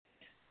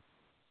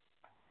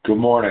Good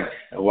morning,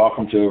 and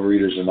welcome to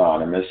Overeaters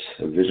Anonymous,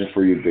 a Vision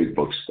for You Big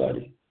Book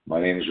study.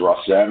 My name is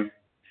Russ M.,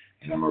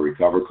 and I'm a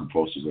recovered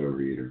compulsive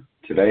overeater.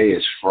 Today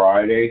is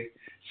Friday,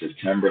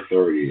 September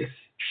 30th,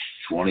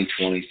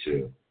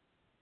 2022.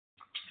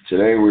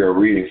 Today we are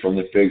reading from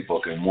the Big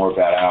Book and More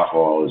About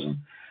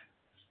Alcoholism,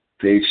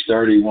 page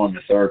 31,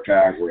 the third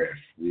paragraph.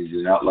 We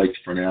do not like to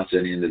pronounce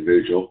any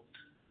individual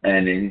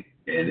ending,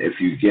 and if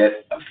you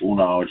get a full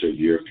knowledge of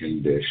your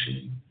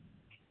condition.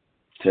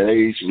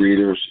 Today's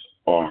readers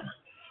are: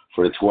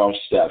 for the 12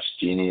 steps,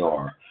 Jeannie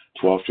R.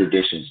 12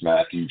 traditions,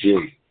 Matthew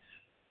G.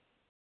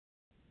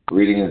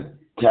 Reading in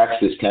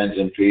text is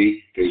Tenzin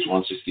P. Page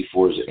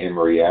 164 is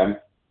Anne-Marie M.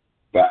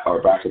 Our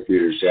backup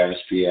reader is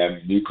Janice P.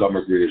 M.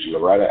 Newcomer reader is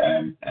Loretta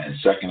M. And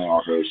second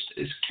our host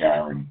is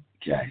Karen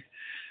K.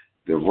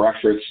 The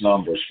reference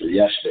numbers for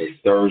yesterday,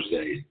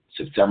 Thursday,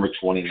 September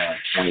 29,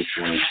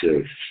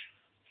 2022.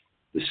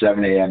 The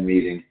 7 a.m.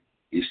 meeting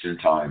Eastern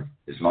Time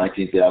is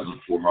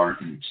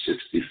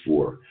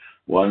 19,464,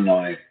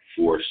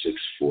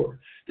 19464.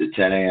 The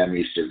 10 a.m.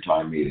 Eastern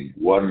Time meeting,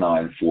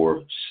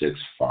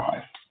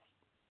 19465.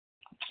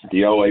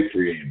 The OA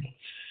Preamble.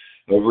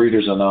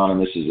 Overeaters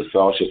Anonymous is a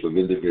fellowship of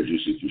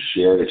individuals who through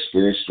shared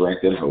experience,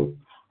 strength, and hope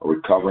are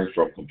recovering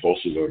from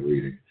compulsive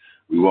overeating.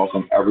 We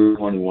welcome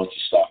everyone who wants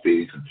to stop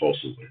eating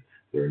compulsively.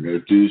 There are no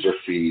dues or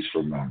fees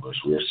for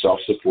members. We are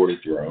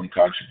self-supported through our own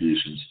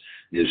contributions,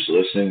 neither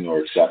soliciting nor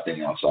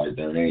accepting outside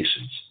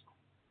donations.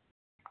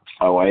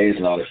 OA is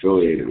not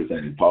affiliated with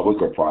any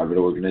public or private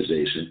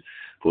organization,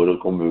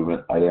 political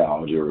movement,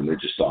 ideology, or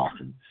religious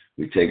doctrine.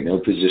 We take no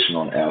position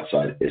on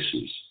outside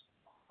issues.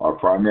 Our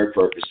primary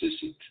purpose is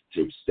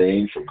to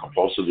abstain from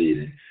compulsive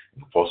eating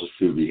and compulsive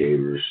food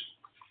behaviors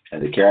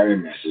and to carry a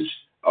message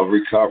of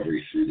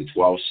recovery through the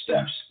 12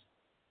 steps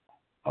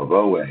of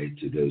OA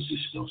to those who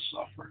still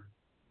suffer.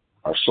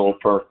 Our sole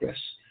purpose,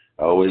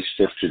 OA's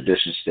fifth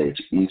tradition states,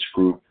 each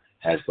group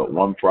has but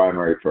one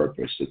primary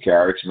purpose, to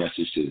carry its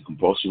message to the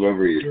compulsive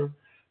overeater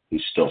who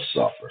still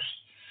suffers.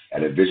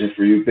 At a Vision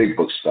for You Big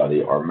Book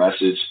study, our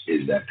message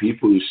is that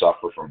people who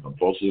suffer from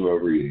compulsive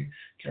overeating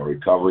can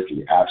recover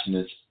through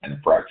abstinence and the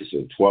practice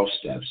of 12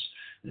 steps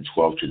and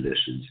 12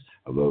 traditions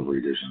of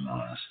Overeaters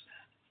Anonymous.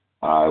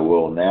 I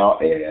will now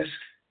ask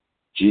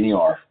Jeannie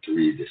R. to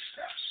read the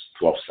steps,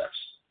 12 steps.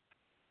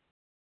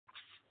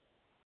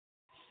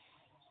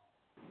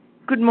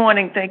 Good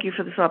morning. Thank you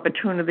for this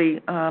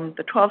opportunity.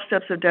 The 12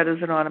 steps of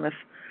Debtors Anonymous.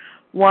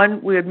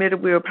 1, we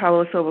admitted we were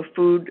powerless over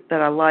food, that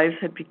our lives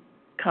had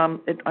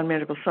become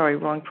unmanageable.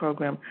 Wrong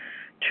program.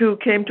 2,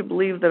 came to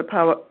believe that a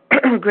power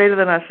greater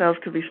than ourselves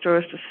could restore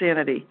us to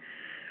sanity.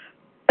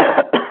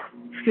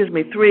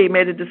 3,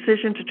 made a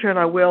decision to turn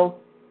our will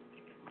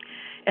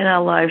and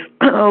our lives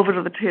over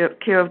to the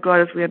care of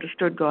God as we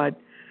understood God.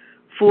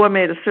 4,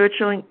 made a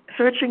searching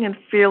and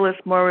fearless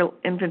moral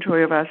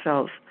inventory of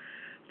ourselves.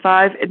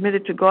 5,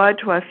 admitted to God,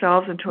 to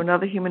ourselves, and to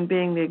another human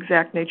being the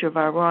exact nature of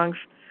our wrongs.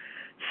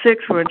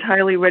 6, we're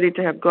entirely ready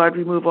to have God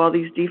remove all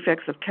these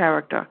defects of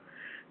character.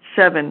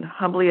 7,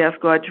 humbly asked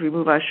God to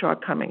remove our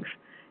shortcomings.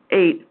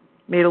 8,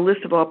 made a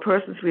list of all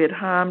persons we had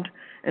harmed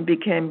and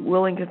became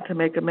willing to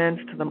make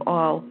amends to them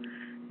all.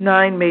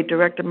 9, made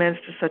direct amends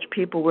to such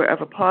people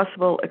wherever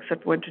possible,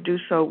 except when to do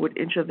so would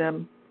injure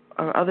them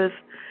or others.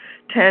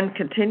 10,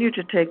 continued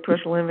to take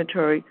personal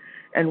inventory,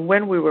 and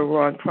when we were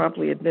wrong,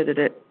 promptly admitted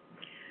it.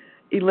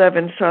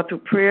 11, sought through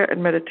prayer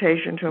and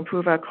meditation to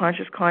improve our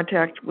conscious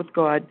contact with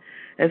God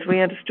as we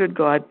understood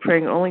God,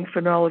 praying only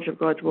for knowledge of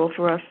God's will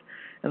for us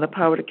and the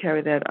power to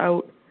carry that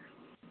out.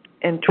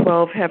 And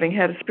 12, having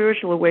had a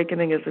spiritual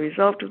awakening as a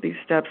result of these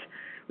steps,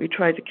 we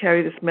tried to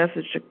carry this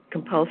message to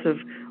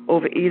compulsive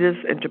overeaters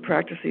and to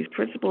practice these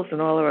principles in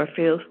all of our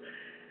fields.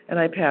 And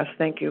I pass.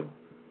 Thank you.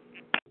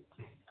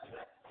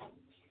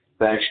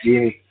 Thanks,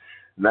 Jeannie.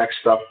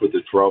 Next up with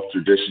the 12th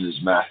tradition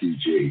is Matthew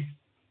G.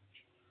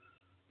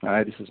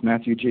 Hi, this is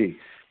Matthew G.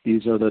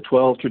 These are the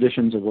 12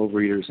 traditions of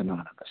Overeaters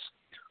Anonymous.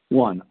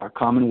 1, our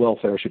common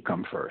welfare should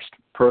come first.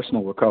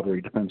 Personal recovery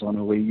depends on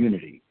OA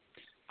unity.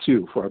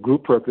 2, for our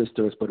group purpose,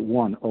 there is but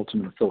one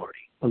ultimate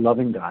authority, a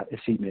loving God,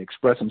 as he may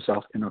express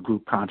himself in our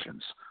group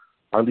conscience.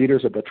 Our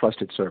leaders are but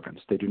trusted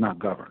servants. They do not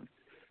govern.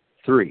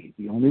 3,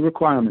 the only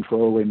requirement for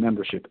OA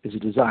membership is a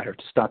desire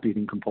to stop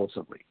eating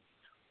compulsively.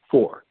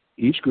 4,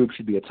 each group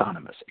should be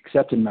autonomous,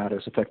 except in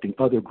matters affecting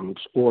other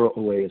groups or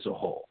OA as a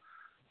whole.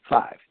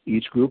 5,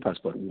 each group has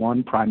but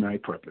one primary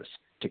purpose,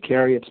 to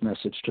carry its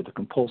message to the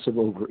compulsive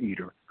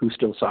overeater who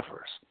still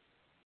suffers.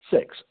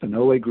 6, an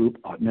OA group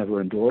ought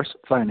never endorse,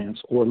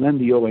 finance, or lend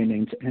the OA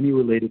name to any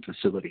related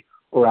facility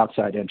or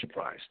outside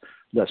enterprise,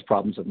 lest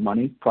problems of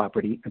money,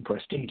 property, and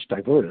prestige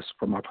divert us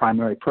from our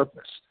primary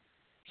purpose.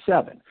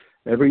 7,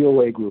 every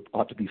OA group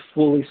ought to be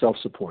fully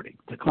self-supporting,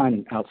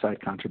 declining outside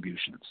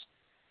contributions.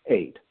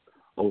 8,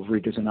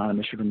 Overeaters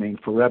Anonymous should remain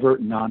forever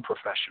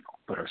non-professional,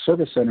 but our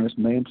service centers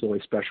may employ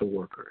special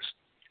workers.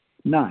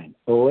 9,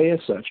 OA as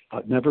such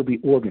ought never be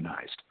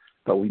organized,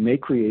 but we may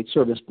create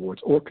service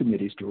boards or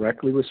committees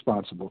directly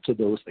responsible to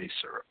those they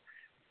serve.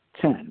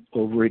 10,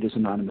 Overeaters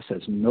Anonymous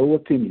has no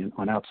opinion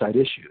on outside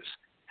issues,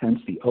 Hence,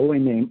 the OA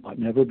name ought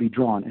never be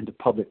drawn into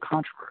public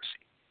controversy.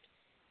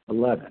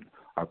 11.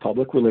 Our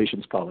public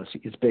relations policy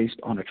is based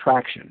on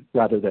attraction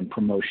rather than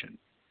promotion.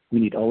 We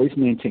need always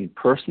maintain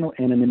personal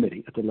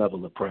anonymity at the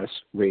level of press,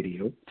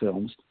 radio,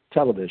 films,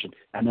 television,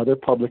 and other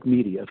public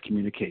media of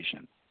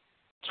communication.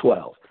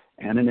 12.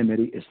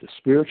 Anonymity is the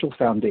spiritual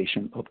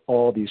foundation of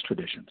all these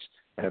traditions,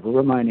 ever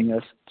reminding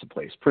us to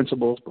place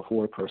principles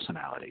before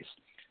personalities.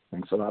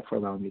 Thanks a lot for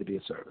allowing me to be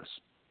of service.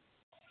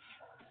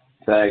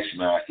 Thanks,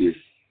 Matthew.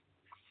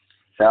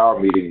 How our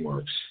meeting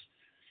works.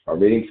 Our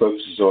meeting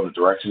focuses on the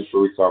directions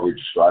for recovery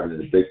described in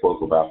the Big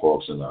Book of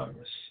Alcoholics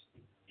Anonymous.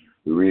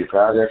 We read a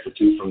paragraph or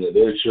two from the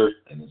literature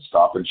and then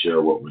stop and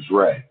share what was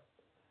read.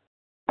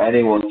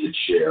 Anyone can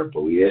share,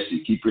 but we ask that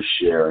you keep your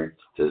sharing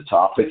to the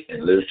topic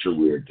and literature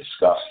we are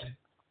discussing,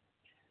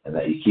 and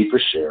that you keep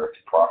your share to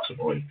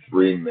approximately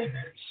 3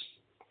 minutes.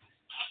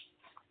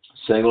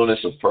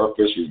 Singleness of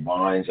purpose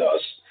reminds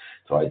us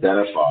to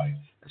identify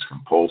as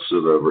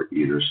compulsive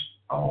overeaters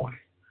only.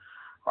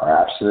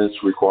 Our abstinence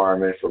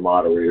requirement for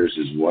moderators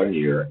is 1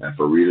 year, and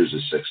for readers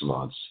is 6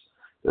 months.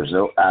 There's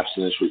no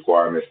abstinence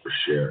requirement for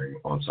sharing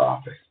on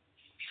topic.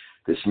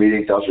 This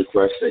meeting does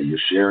request that your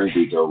sharing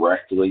be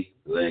directly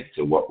linked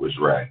to what was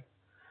read.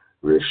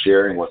 We are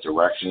sharing what the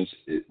directions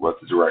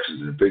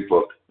in the Big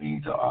Book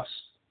mean to us.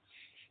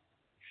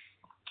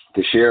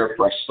 To share,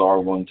 press star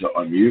 1 to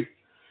unmute.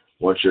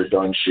 Once you're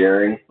done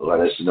sharing, let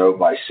us know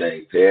by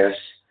saying pass,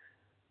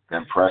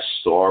 then press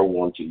star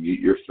 1 to mute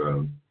your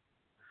phone.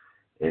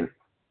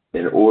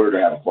 In order to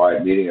have a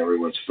quiet meeting,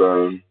 everyone's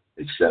phone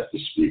except the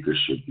speaker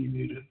should be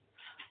muted.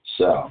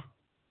 So,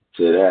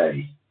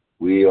 today,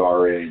 we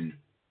are in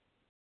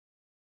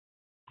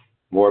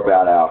More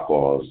About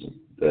Alcoholism,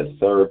 the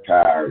 3rd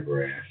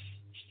paragraph.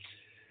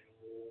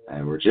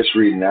 And we're just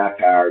reading that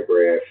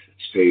paragraph.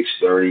 It's page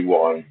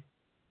 31.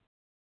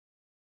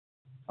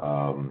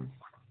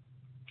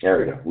 There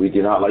we go. We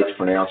do not like to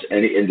pronounce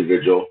any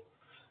individual,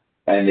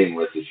 ending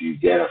with if you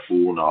get a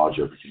full knowledge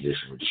of the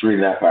condition. We're just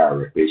reading that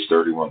paragraph, page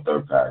 31,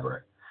 3rd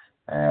paragraph.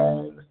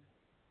 And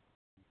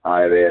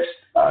I have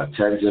asked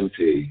Tenzin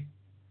P.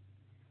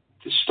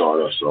 to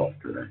start us off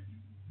today.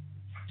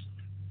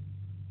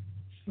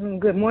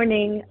 Good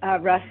morning,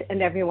 Russ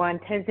and everyone.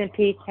 Tenzin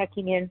P.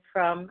 checking in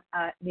from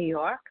New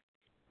York.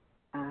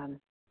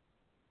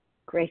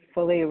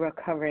 Gratefully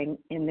recovering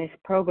in this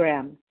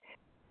program.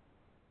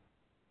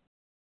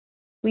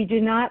 We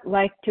do not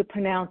like to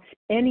pronounce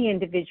any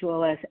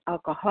individual as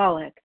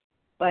alcoholic,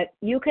 but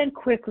you can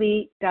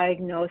quickly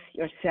diagnose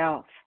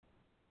yourself.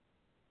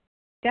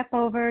 Step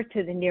over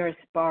to the nearest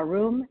bar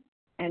room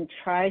and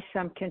try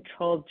some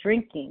controlled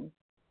drinking.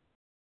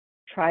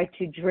 Try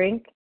to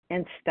drink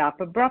and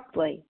stop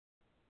abruptly.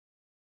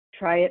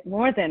 Try it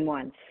more than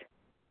once.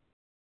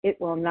 It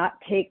will not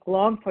take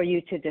long for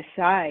you to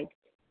decide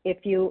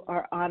if you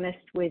are honest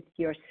with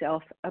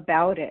yourself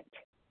about it.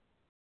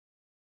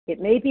 It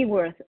may be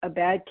worth a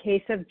bad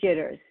case of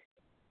jitters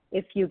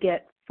if you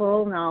get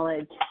full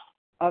knowledge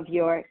of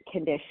your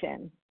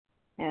condition.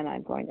 And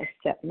I'm going to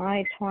set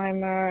my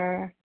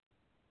timer.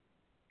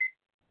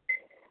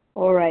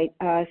 All right,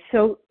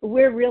 so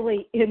we're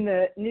really in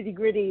the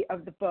nitty-gritty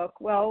of the book.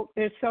 Well,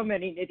 there's so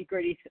many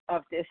nitty-gritties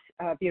of this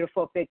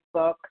beautiful big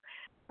book.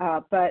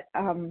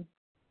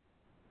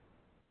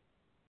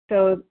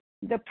 So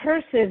the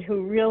person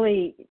who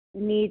really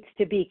needs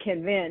to be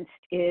convinced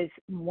is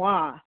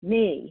moi,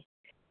 me.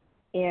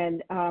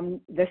 And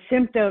the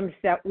symptoms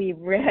that we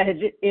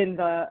read in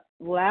the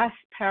last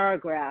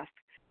paragraph,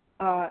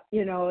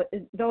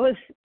 those,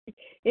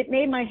 it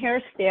made my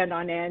hair stand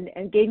on end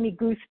and gave me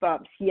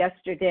goosebumps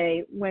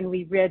yesterday when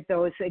we read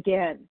those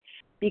again,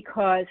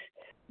 because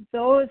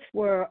those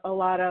were a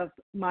lot of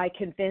my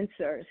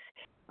convincers.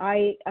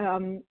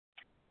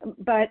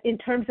 But in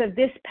terms of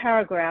this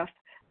paragraph,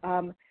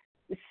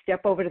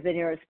 step over to the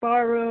nearest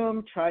bar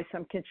room, try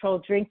some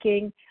controlled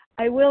drinking.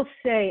 I will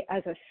say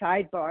as a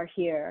sidebar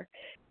here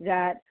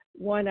that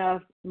one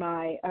of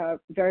my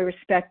very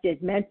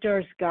respected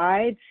mentors,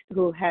 guides,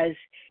 who has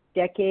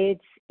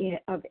decades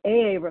of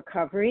AA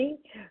recovery,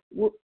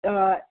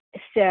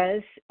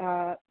 says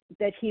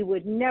that he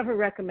would never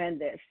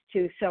recommend this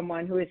to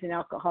someone who is an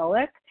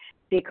alcoholic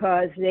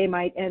because they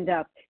might end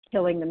up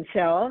killing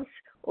themselves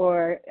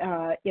or,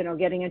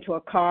 getting into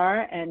a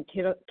car and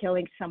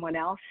killing someone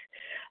else.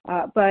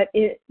 But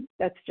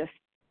that's just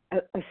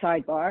a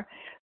sidebar.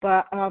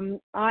 But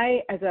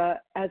I, as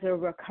a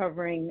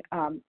recovering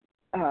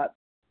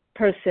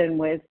person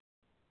with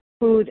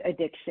food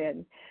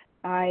addiction,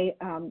 I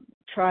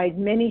tried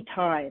many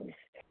times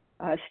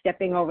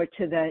stepping over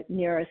to the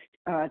nearest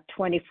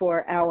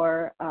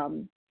 24-hour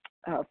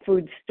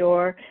food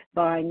store,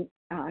 buying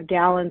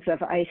gallons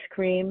of ice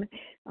cream,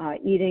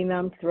 eating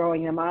them,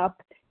 throwing them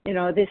up.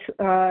 This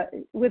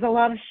with a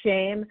lot of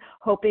shame,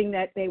 hoping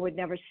that they would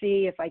never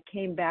see if I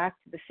came back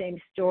to the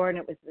same store and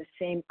it was the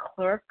same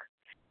clerk.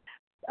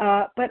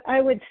 But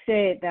I would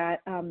say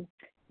that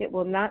it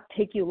will not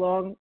take you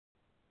long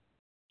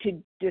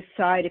to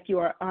decide if you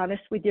are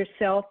honest with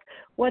yourself.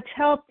 What's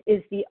helped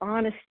is the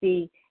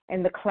honesty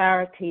and the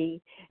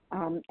clarity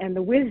and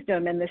the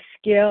wisdom and the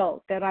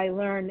skill that I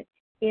learn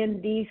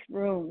in these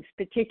rooms,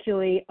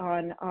 particularly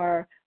on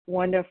our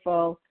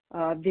wonderful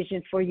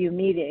Vision for You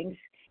meetings.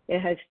 It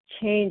has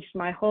changed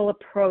my whole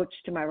approach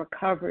to my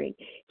recovery,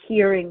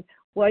 hearing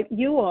what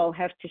you all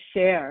have to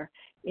share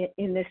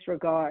in this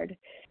regard.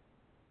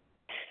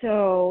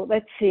 So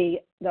let's see,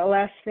 the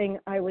last thing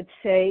I would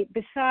say,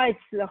 besides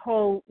the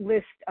whole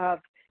list of,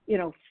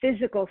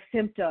 physical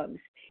symptoms,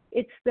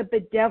 it's the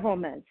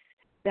bedevilments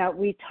that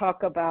we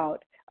talk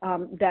about,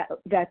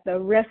 that the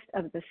rest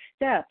of the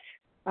steps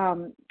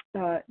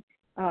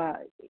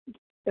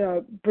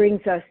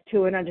brings us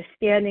to an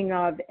understanding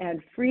of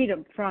and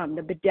freedom from.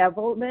 The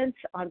bedevilments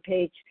on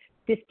page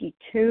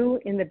 52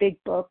 in the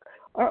big book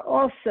are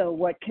also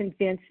what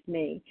convinced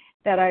me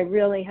that I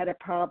really had a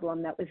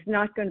problem that was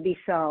not going to be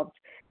solved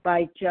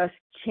by just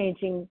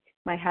changing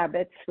my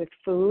habits with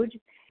food.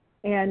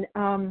 And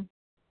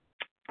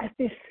at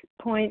this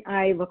point,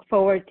 I look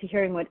forward to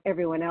hearing what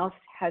everyone else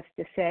has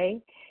to say.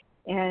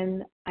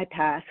 And I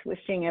pass,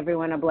 wishing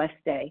everyone a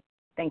blessed day.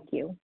 Thank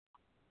you.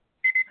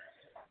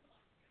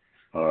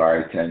 All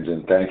right,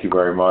 Tenzin, thank you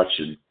very much.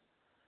 And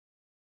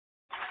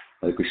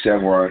like we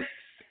said, we're on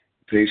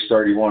page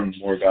 31,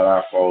 More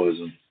About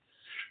Alcoholism.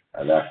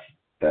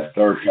 That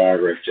third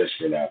paragraph, just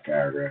for that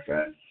paragraph.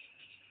 And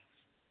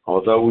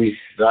although we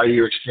value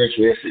your experience,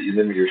 we ask that you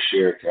limit your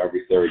share to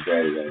every third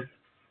day, that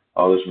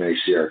others may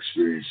share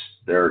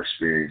their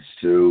experience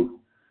too.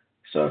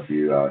 So if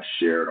you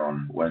share it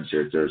on Wednesday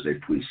or Thursday,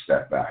 please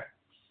step back.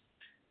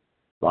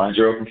 Lines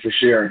are open for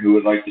sharing. Who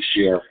would like to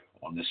share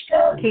on this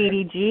paragraph?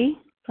 Katie G.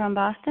 from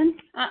Boston.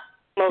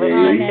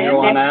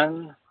 Marissa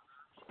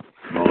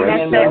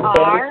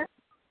R.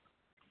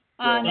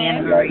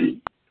 Anne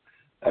Marie.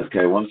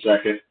 Okay, 1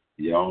 second.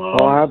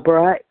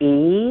 Barbara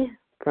E.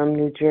 from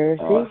New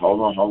Jersey.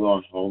 Hold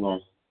on.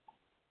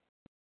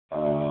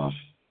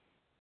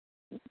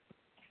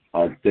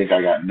 I think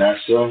I got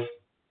Nessa.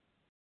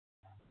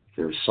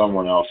 There's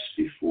someone else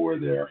before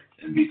there,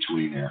 in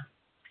between there.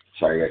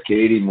 So I got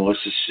Katie,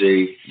 Melissa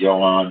C.,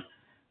 Johan,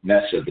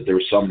 Nessa, but there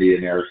was somebody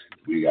in there.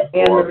 We got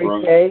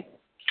Barbara. K.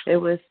 It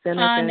was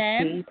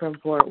Senator T. from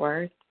Fort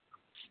Worth.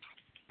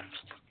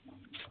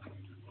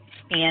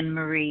 Anne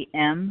Marie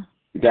M.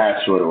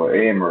 That's what it was.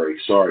 Anne Marie.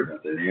 Sorry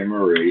about that. Anne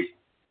Marie.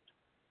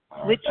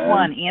 Which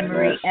one? Anne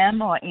Marie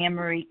M. or Anne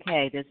Marie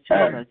K? There's two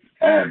of us.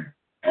 M.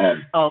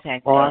 Oh,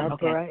 okay.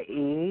 Barbara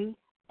E.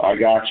 I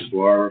got you,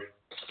 Barbara.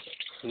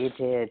 You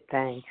did.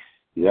 Thanks.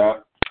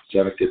 Yeah.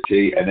 Seneca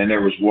T. And then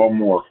there was one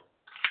more.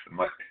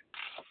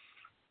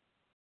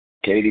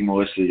 Katie,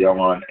 Melissa,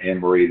 Johan, Anne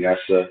Marie,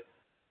 Nessa,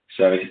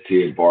 Seneca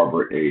T, and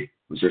Barbara E.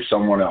 Was there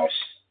someone else?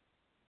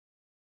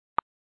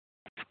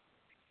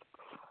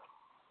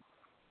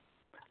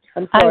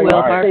 I'm sorry.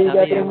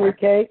 Anne Marie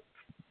K.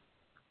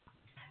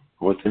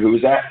 Who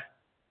was that?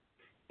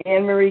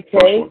 Anne Marie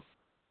K.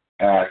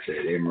 That's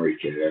it. Anne Marie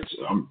K. That's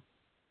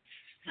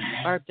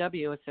Barb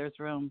W. if there's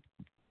room.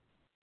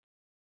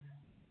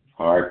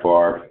 All right,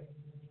 Barb.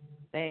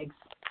 Thanks.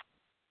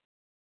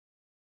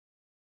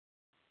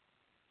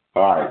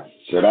 All right,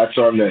 so that's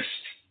our list.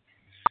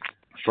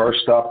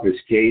 First up is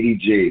Katie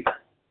G.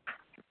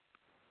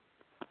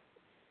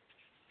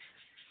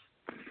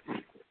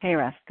 Hey,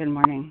 Russ. Good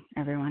morning,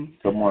 everyone.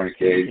 Good morning,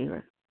 Katie.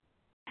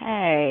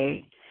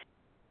 Hey.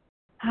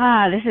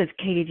 This is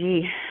Katie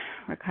G.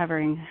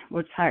 recovering.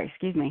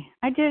 Excuse me.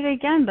 I did it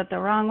again, but the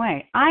wrong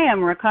way. I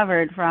am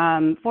recovered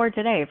from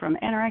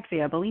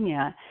anorexia,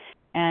 bulimia,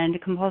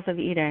 and compulsive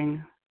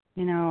eating.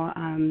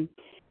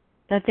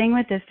 The thing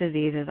with this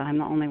disease is I'm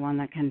the only one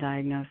that can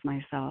diagnose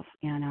myself.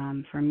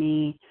 And for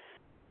me,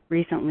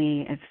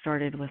 recently it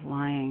started with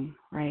lying,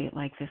 right?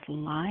 Like this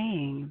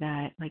lying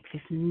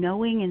this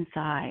knowing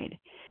inside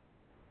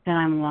that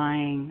I'm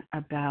lying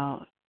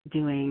about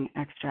doing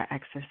extra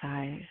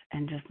exercise,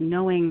 and just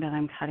knowing that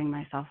I'm cutting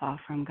myself off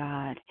from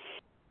God,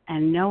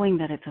 and knowing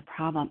that it's a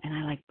problem. And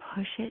I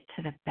push it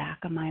to the back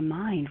of my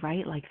mind,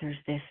 right? Like there's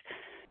this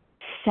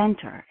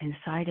center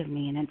inside of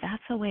me. And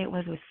that's the way it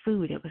was with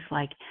food. It was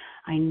like,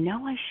 I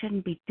know I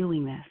shouldn't be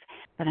doing this,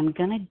 but I'm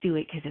going to do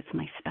it because it's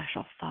my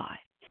special thought.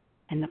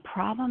 And the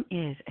problem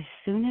is, as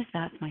soon as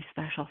that's my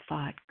special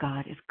thought,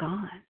 God is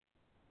gone,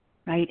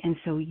 right? And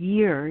so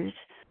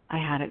I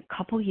had a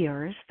couple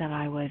years that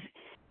I was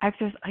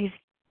exercising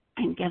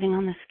and getting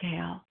on the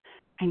scale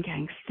and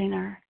getting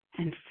thinner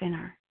and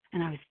thinner,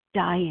 and I was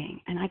dying,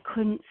 and I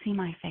couldn't see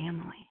my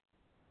family,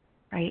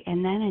 right?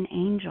 And then an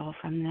angel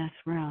from this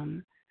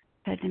room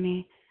said to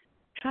me,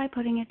 try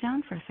putting it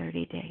down for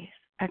 30 days,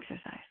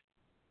 exercise.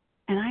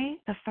 And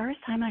the first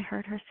time I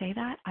heard her say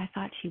that, I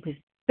thought she was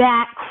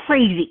bat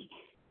crazy.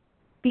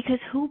 Because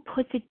who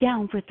puts it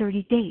down for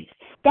 30 days?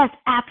 That's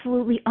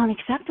absolutely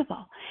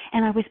unacceptable.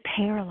 And I was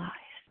paralyzed.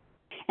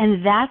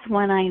 And that's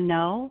when I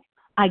know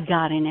I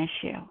got an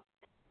issue.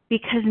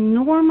 Because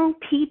normal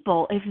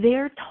people, if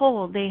they're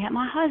told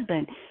my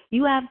husband,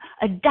 you have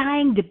a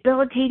dying,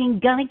 debilitating,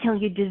 gonna kill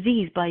you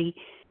disease, buddy.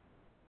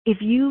 If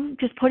you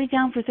just put it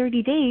down for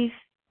 30 days,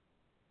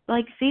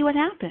 see what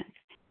happens.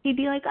 He'd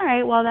be like, all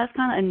right, well, that's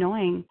kind of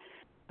annoying.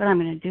 but I'm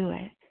going to do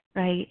it,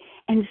 right?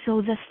 And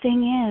so the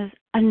thing is,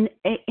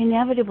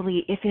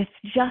 inevitably, if it's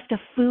just a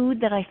food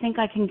that I think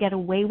I can get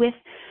away with,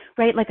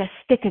 right, like a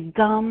stick of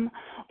gum,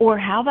 or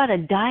how about a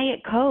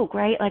Diet Coke,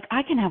 right? Like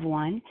I can have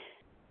one.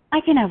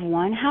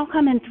 How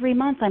come in 3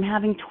 months I'm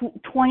having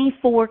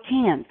 24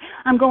 cans?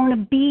 I'm going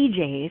to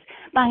BJ's,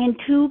 buying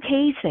 2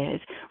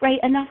 cases, right?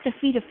 Enough to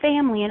feed a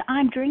family, and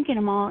I'm drinking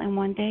them all in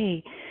one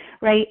day,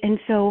 right? And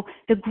so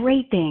the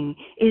great thing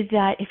is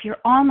that if you're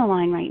on the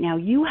line right now,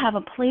 you have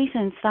a place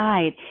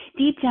inside,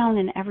 deep down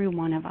in every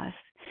one of us.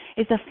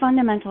 It's a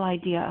fundamental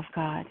idea of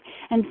God.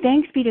 And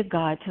thanks be to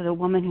God to the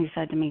woman who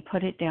said to me,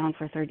 put it down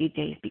for 30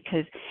 days.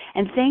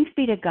 And thanks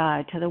be to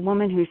God to the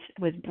woman who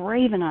was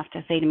brave enough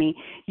to say to me,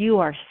 you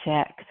are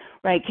sick,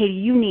 right? Katie,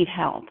 you need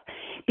help.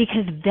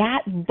 Because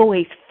that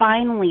voice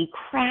finally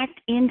cracked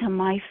into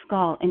my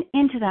skull and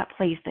into that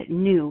place that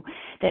knew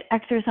that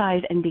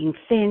exercise and being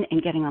thin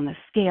and getting on the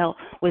scale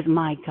was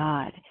my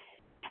God.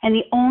 And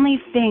the only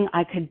thing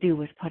I could do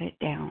was put it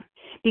down,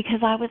 because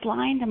I was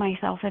lying to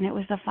myself, and it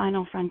was the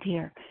final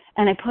frontier.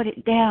 And I put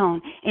it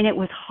down, and it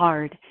was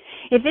hard.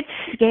 If it's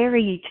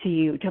scary to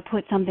you to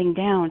put something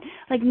down,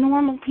 like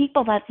normal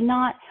people, that's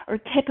not, or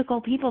typical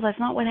people, that's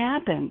not what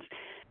happens.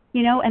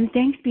 You know, and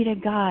thanks be to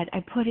God, I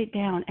put it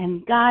down,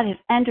 and God has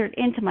entered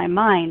into my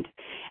mind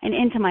and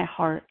into my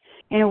heart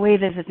in a way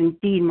that is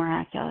indeed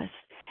miraculous.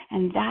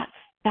 And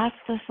that's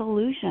the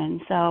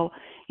solution. So,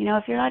 you know,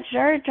 if you're not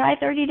sure, try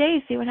 30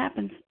 days, see what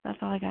happens. That's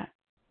all I got.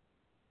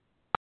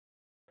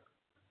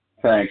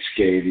 Thanks,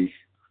 Katie.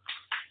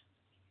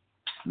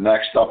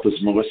 Next up is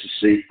Melissa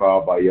C.,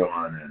 followed by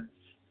Johan.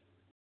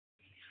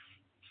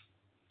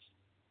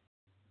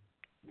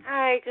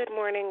 Hi, good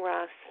morning,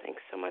 Russ.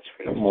 Thanks so much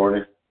for your Good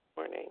morning.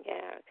 morning.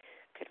 Yeah,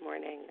 good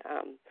morning.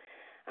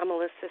 I'm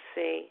Melissa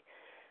C.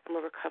 I'm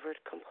a recovered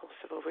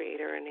compulsive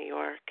overeater in New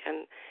York,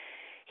 and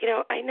you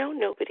know, I know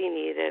nobody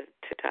needed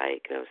to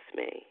diagnose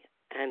me,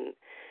 and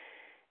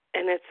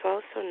it's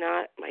also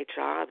not my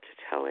job to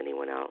tell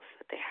anyone else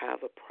that they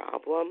have a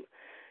problem.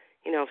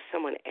 You know, if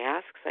someone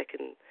asks, I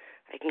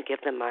can give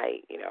them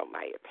my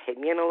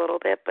opinion a little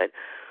bit, but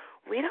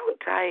we don't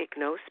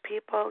diagnose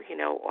people, you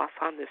know, off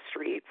on the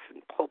streets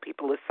and pull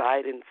people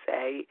aside and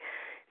say,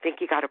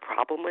 think you got a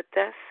problem with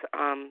this,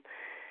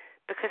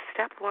 because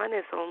step one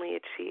is only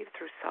achieved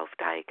through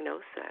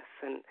self-diagnosis,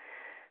 and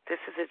this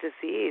is a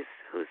disease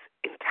whose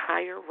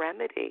entire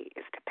remedy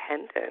is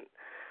dependent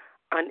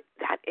on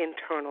that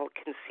internal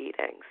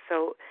conceding.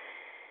 So,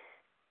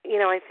 you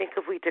know, I think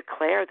if we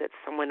declare that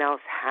someone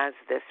else has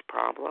this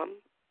problem,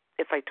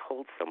 if I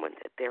told someone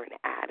that they're an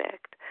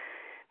addict,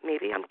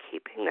 maybe I'm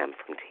keeping them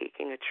from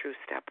taking a true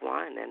step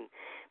one, and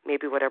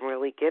maybe what I'm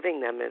really giving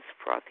them is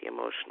frothy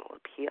emotional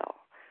appeal,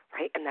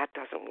 right? And that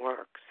doesn't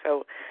work.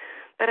 So,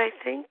 but I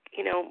think,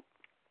 you know,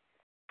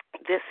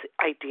 this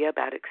idea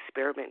about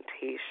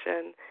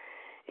experimentation,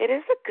 it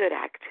is a good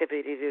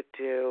activity to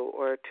do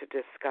or to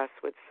discuss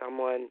with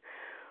someone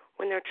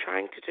when they're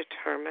trying to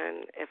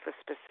determine if a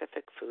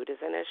specific food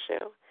is an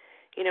issue.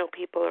 You know,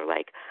 people are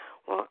like,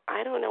 well,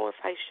 I don't know if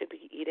I should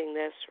be eating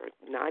this or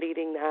not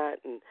eating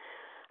that, and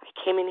I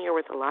came in here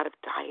with a lot of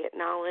diet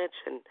knowledge,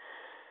 and,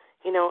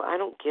 you know, I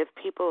don't give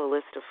people a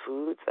list of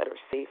foods that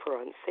are safe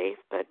or unsafe,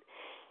 but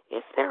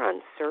if they're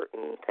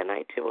uncertain, then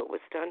I do what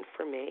was done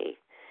for me.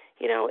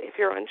 You know, if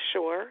you're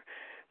unsure,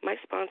 my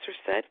sponsor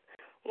said,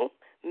 well,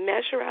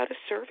 measure out a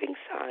serving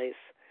size.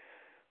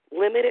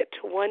 Limit it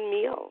to one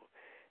meal.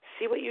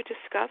 See what you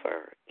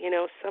discover. You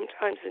know,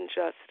 sometimes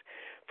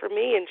for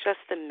me, in just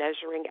the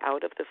measuring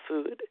out of the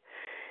food,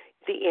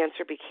 the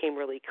answer became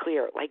really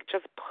clear. Like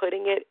just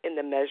putting it in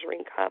the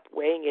measuring cup,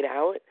 weighing it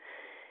out,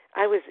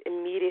 I was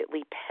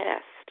immediately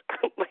pissed.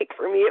 Like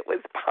for me, it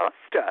was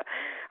pasta.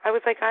 I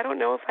was like, I don't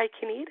know if I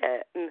can eat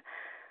it. And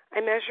I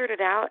measured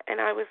it out,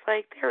 and I was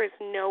like, there is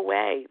no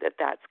way that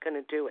that's going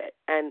to do it.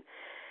 And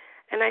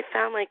I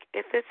found like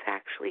if it's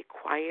actually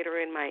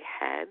quieter in my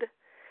head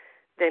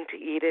than to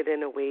eat it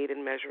in a weighed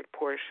and measured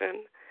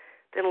portion,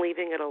 then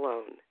leaving it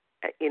alone,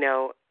 you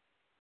know,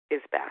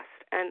 is best.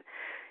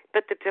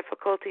 But the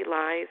difficulty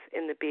lies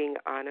in the being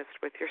honest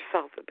with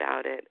yourself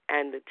about it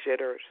and the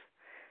jitters.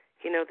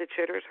 You know, the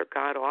jitters are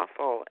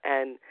god-awful,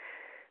 and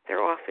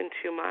they're often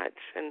too much,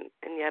 and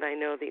yet I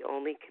know the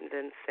only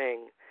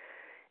convincing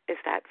is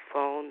that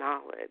full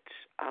knowledge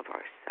of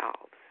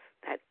ourselves,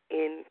 that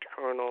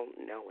internal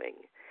knowing.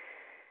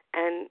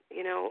 And,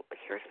 you know,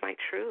 here's my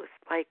truth.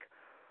 Like,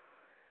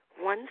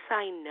 once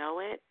I know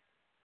it,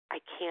 I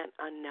can't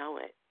unknow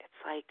it.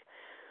 It's like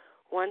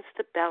once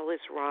the bell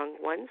is rung,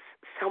 once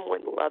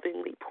someone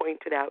lovingly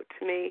pointed out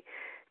to me,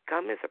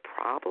 gum is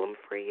a problem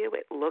for you,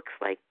 it looks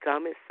like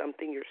gum is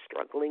something you're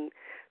struggling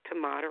to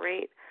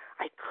moderate,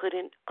 I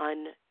couldn't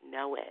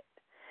unknow it.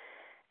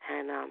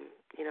 And,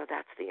 you know,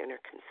 that's the inner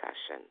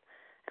concession.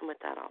 And with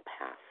that, I'll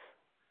pass.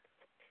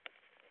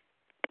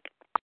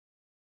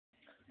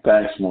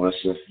 Thanks,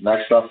 Melissa.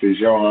 Next up is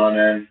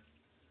Johan,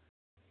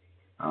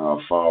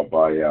 followed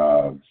by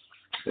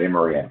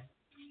Maria.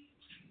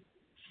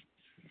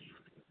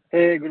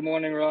 Hey, good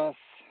morning, Ross.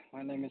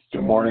 My name is Good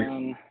Johan.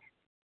 morning.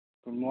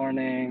 Good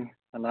morning.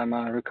 and I'm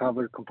a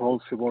recovered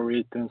compulsive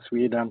overeater in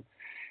Sweden.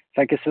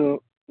 Thank you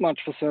so much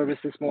for service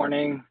this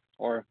morning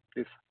or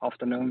this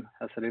afternoon,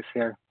 as it is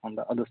here on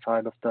the other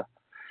side of the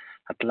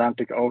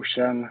Atlantic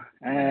Ocean.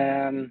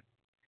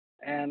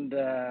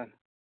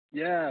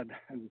 Yeah,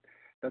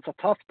 that's a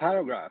tough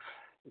paragraph.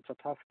 It's a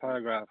tough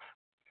paragraph.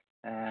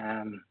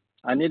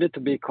 I needed to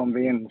be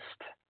convinced,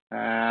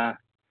 really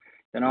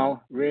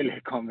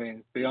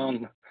convinced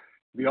beyond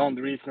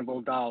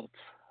reasonable doubt,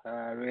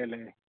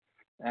 really.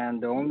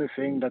 And the only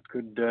thing that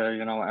could,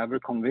 ever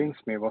convince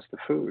me was the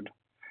food,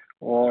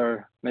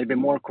 or maybe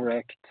more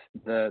correct,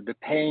 the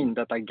pain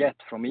that I get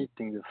from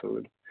eating the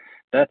food.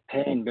 That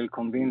pain will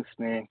convince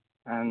me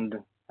and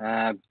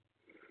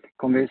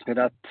convince me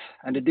that,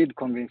 and it did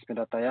convince me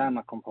that I am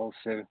a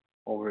compulsive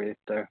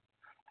overeater,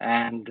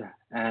 and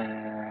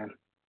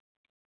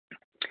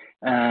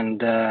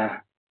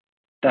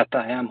that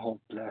I am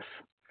hopeless.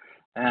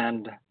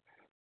 And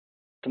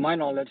to my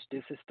knowledge,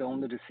 this is the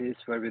only disease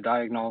where we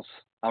diagnose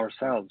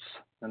ourselves.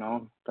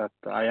 That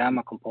I am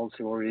a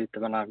compulsive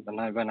overeater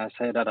when I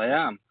say that I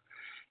am.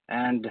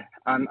 And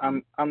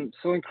I'm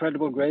so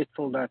incredibly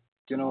grateful that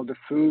the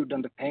food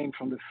and the pain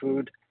from the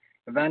food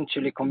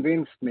eventually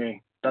convinced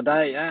me that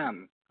I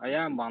am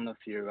one of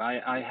you.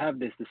 I have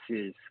this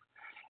disease,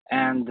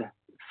 and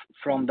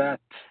from that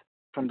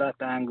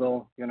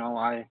angle,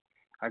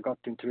 I got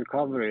into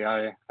recovery.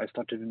 I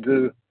started to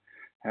do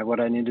what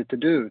I needed to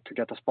do to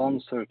get a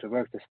sponsor, to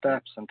work the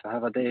steps, and to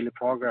have a daily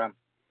program.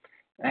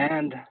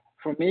 And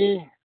for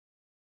me,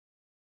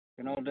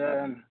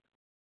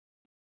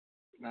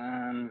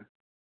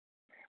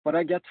 what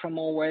I get from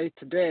OA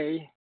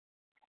today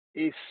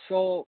is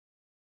so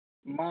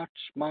much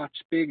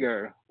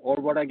bigger, or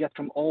what I get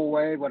from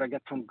OA, what I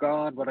get from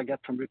God, what I get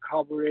from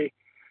recovery,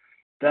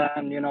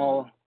 then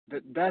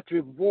that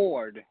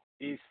reward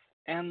is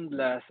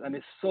endless and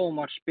is so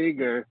much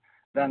bigger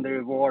than the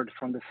reward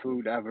from the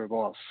food ever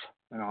was.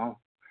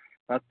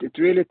 But it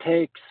really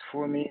takes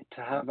for me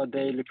to have a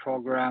daily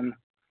program,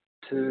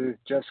 to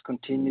just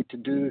continue to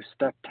do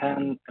step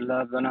 10,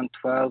 11, and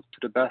 12 to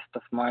the best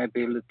of my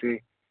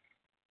ability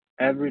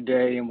every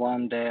day, in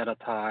one day at a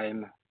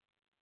time.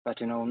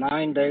 But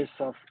 9 days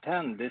of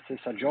 10, this is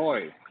a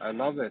joy. I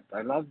love it.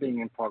 I love being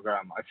in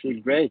program. I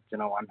feel great.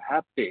 I'm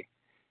happy.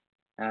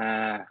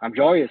 I'm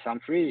joyous. I'm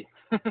free.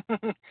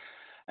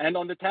 And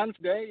on the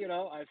 10th day,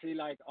 I feel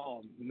like,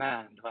 oh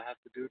man, do I have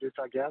to do this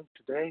again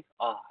today?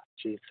 Oh,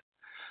 jeez.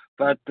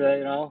 But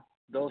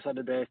those are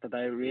the days that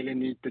I really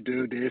need to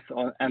do this,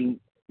 and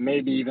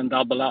maybe even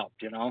double up.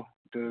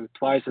 Do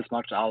twice as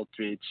much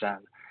outreach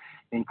and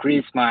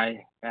increase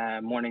my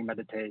morning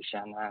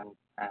meditation, and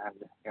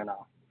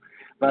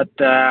But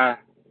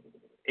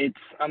it's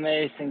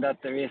amazing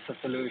that there is a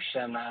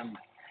solution, and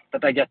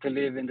that I get to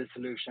live in the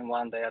solution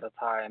one day at a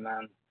time.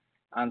 And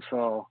I'm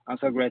so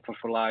grateful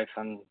for life,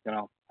 and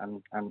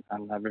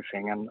and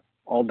everything, and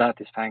all that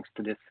is thanks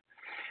to this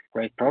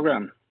great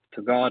program,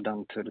 to God,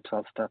 and to the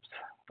 12 steps.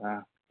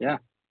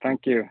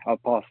 Thank you. I'll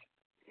pause.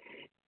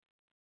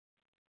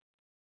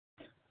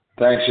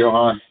 Thanks,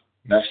 Johan.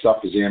 Next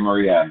up is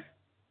Anne-Marie Ann,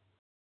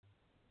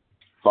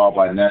 followed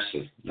by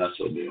Nessa.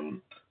 Nessa will be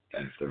on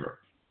after her.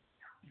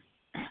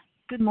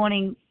 Good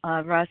morning,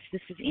 Russ.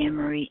 This is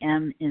Anne-Marie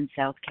M. in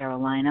South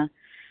Carolina,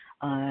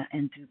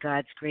 and through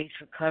God's grace,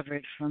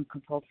 recovered from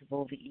compulsive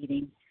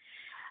overeating.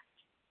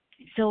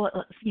 So,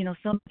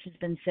 so much has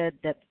been said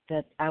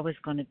that I was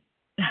going to,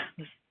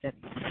 that,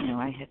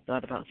 I had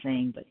thought about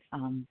saying, but I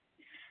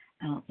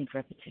don't think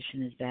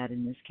repetition is bad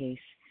in this case.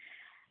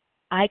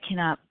 I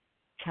cannot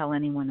tell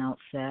anyone else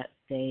that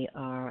they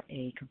are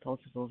a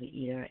compulsive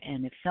overeater,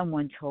 and if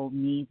someone told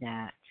me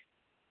that,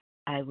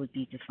 I would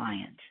be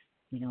defiant.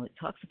 It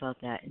talks about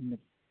that in the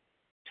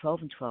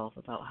 12 and 12,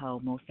 about how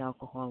most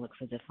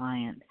alcoholics are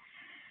defiant.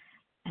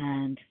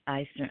 And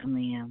I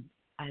certainly am.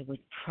 I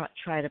would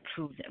try to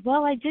prove that.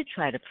 Well, I did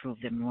try to prove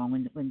them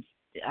wrong when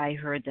I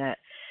heard that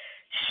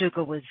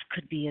sugar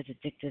could be as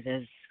addictive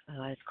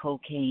as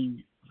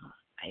cocaine.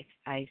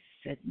 I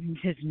said,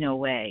 there's no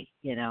way,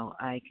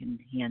 I can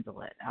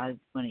handle it. I'm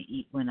going to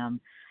eat when I'm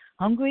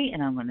hungry,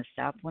 and I'm going to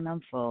stop when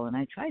I'm full. And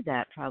I tried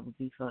that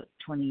probably for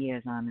 20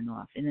 years on and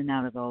off, in and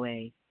out of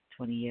OA,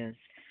 20 years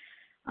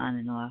on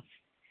and off.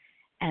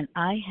 And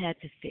I had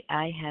to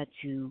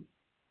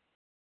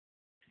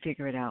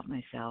figure it out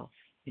myself.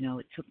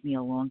 It took me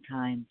a long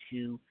time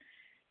to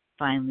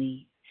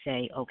finally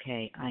say,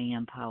 okay, I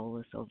am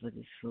powerless over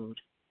this food.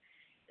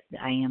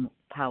 I am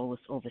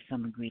powerless over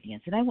some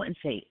ingredients. And I wouldn't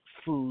say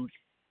food.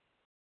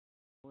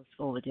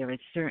 There are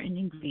certain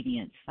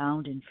ingredients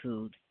found in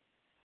food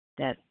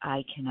that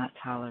I cannot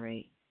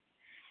tolerate.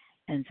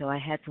 And so I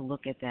had to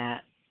look at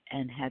that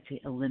and had to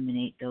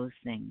eliminate those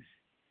things.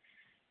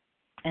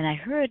 And I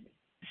heard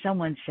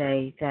someone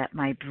say that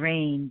my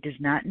brain does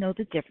not know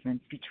the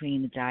difference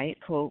between a Diet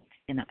Coke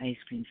and an ice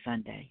cream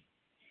sundae.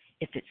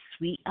 If it's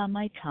sweet on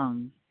my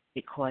tongue,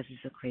 it causes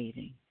a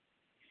craving.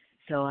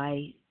 So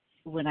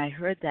when I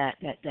heard that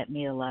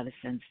made a lot of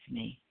sense to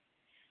me.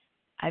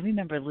 I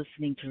remember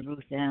listening to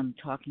Ruth M.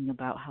 talking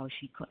about how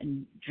she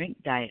couldn't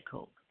drink Diet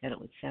Coke that it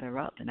would set her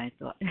up. And I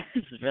thought,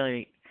 this was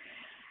really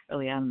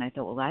early on, and I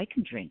thought, well, I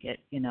can drink it,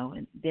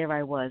 and there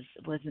I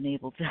wasn't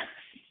able to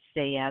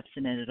stay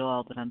abstinent at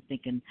all, but I'm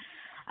thinking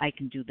I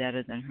can do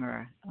better than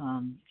her.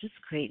 Just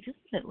great, just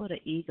what an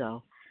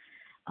ego.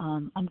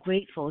 I'm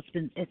grateful.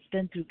 It's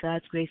been through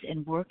God's grace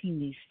and working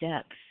these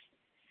steps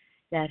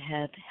that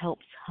have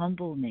helped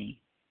humble me.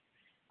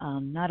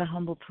 Not a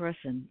humble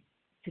person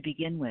to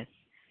begin with,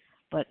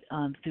 but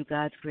through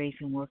God's grace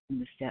and working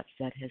the steps,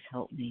 that has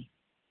helped me.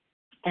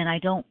 And I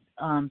don't,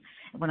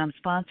 when I'm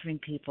sponsoring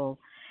people,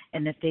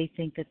 and if they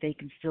think that they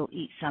can still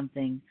eat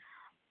something,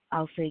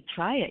 I'll say,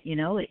 try it.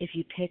 If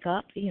you pick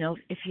up,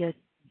 if you're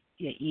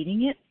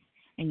eating it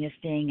and you're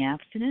staying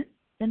abstinent,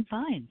 then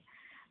fine.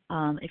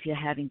 If you're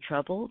having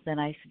trouble, then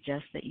I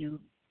suggest that you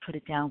put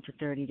it down for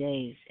 30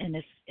 days. And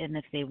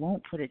if they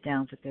won't put it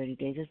down for 30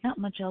 days, there's not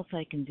much else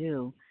I can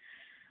do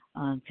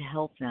to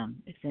help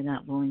them if they're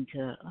not willing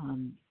to,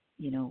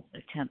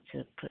 attempt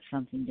to put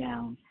something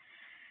down.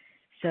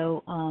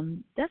 So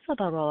that's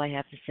about all I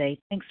have to say.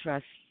 Thanks,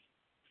 Russ.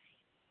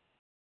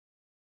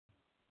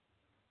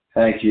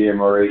 Thank you,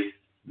 Marie.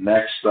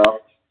 Next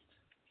up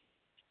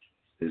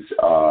is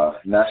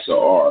Nessa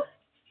R.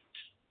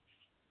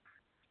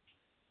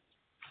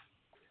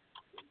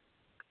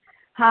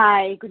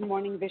 Hi, good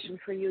morning, Vision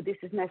for You. This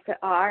is Nessa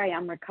R. I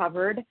am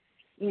recovered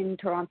in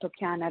Toronto,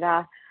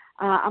 Canada.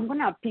 I'm going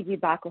to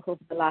piggyback off of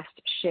the last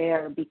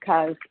share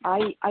because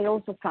I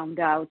also found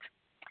out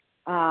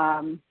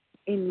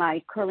in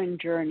my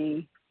current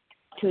journey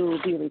to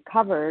be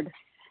recovered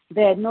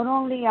that not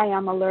only I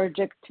am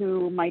allergic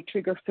to my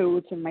trigger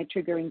foods and my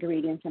trigger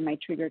ingredients and my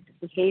trigger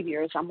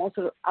behaviors, I'm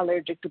also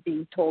allergic to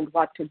being told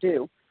what to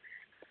do.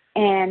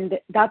 And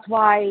that's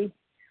why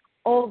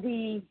all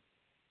the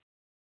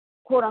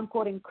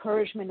quote-unquote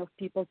encouragement of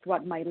people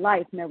throughout my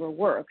life never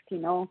worked,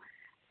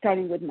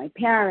 starting with my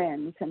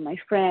parents and my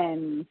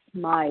friends,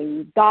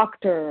 my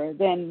doctor,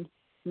 then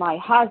my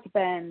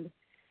husband,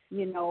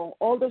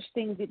 all those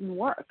things didn't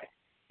work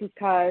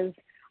because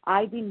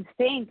I didn't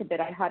think that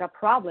I had a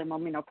problem. I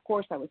mean, of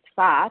course, I was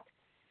fat,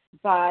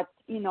 but,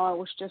 I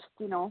was just,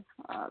 it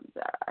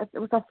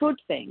was a food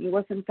thing. It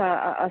wasn't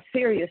a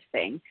serious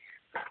thing.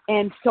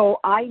 And so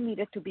I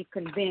needed to be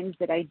convinced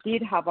that I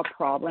did have a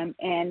problem,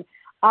 and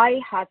I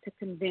had to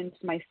convince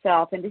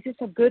myself, and this is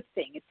a good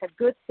thing. It's a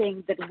good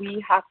thing that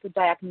we have to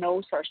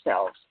diagnose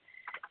ourselves.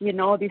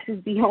 This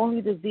is the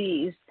only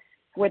disease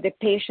where the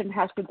patient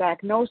has to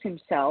diagnose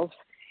himself.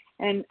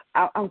 And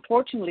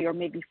unfortunately, or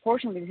maybe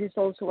fortunately, this is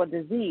also a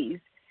disease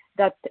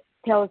that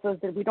tells us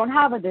that we don't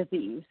have a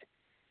disease.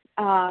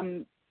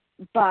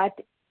 But,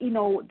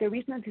 the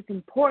reason that it's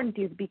important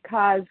is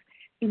because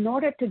in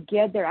order to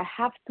get there, I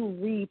have to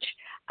reach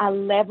a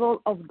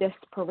level of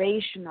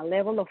desperation, a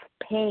level of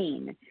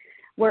pain,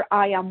 where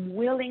I am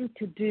willing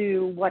to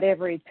do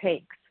whatever it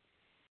takes.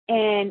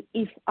 And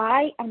if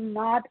I am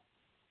not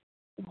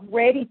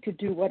ready to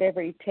do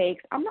whatever it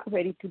takes, I'm not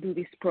ready to do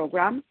this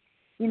program.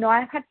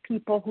 I've had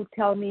people who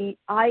tell me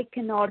I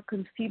cannot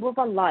conceive of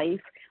a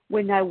life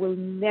when I will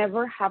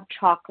never have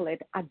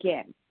chocolate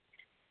again.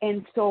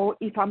 And so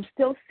if I'm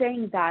still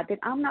saying that, then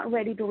I'm not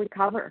ready to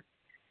recover.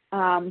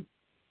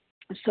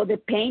 So the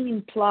pain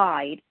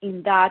implied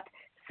in that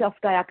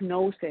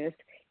self-diagnosis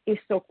is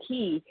so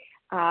key.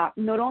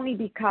 Not only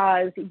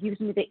because it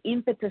gives me the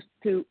impetus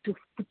to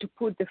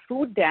put the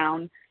food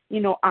down,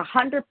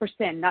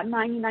 100%, not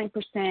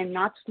 99%,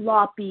 not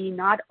sloppy,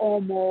 not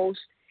almost,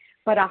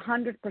 but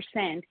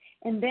 100%,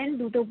 and then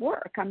do the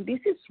work. And this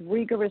is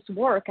rigorous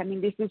work. I mean,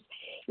 this is,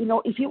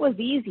 if it was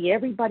easy,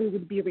 everybody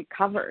would be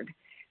recovered,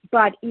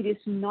 but it is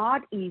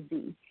not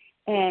easy.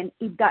 And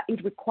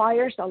it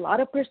requires a lot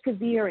of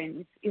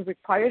perseverance. It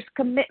requires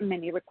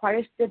commitment. It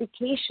requires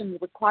dedication.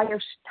 It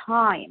requires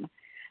time.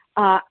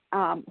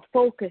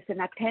 Focus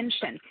and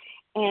attention.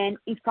 And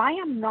if I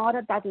am not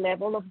at that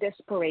level of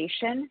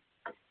desperation,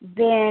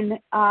 then,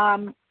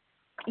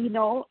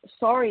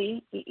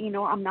 sorry,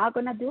 I'm not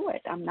going to do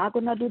it. I'm not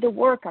going to do the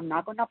work. I'm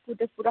not going to put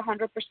the food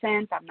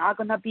 100%. I'm not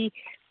going to be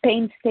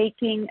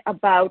painstaking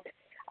about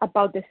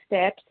the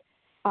steps.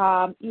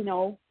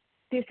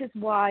 This is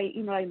why,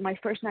 in my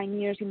first 9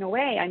 years in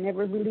OA, I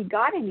never really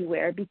got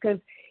anywhere because,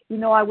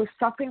 I was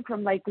suffering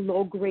from like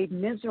low-grade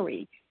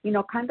misery,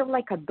 kind of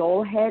like a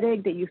dull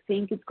headache that you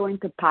think is going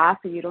to pass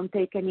and you don't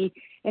take any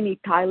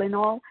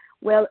Tylenol.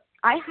 Well,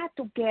 I had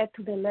to get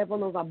to the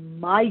level of a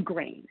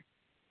migraine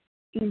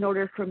in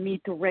order for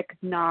me to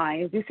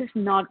recognize this is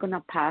not going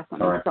to pass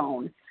on its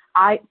own.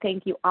 I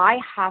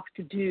have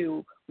to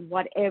do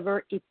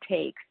whatever it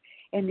takes.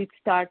 And it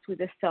starts with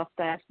a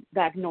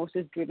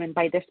self-diagnosis driven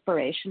by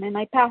desperation. And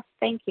I pass.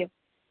 Thank you.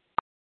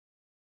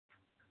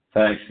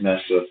 Thanks,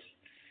 Nessa.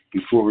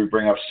 Before we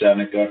bring up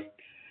Seneca,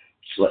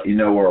 just let you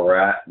know where we're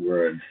at.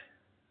 We're in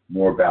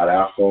More About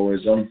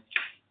Alcoholism.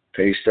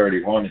 Page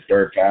 31, the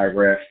third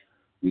paragraph.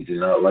 We do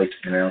not like to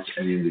pronounce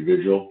any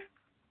individual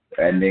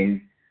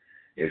ending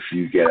if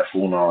you get a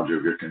full knowledge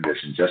of your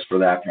condition, just for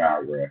that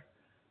paragraph.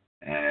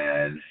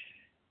 And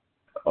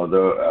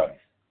although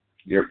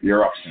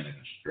you're up,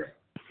 Seneca.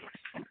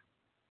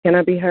 Can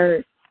I be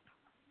heard?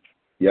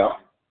 Yeah.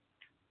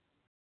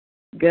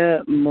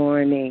 Good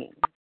morning,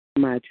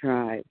 my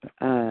tribe.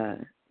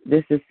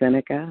 This is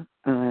Seneca.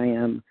 I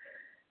am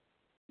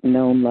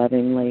known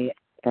lovingly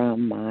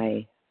from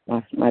my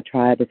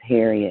tribe is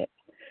Harriet.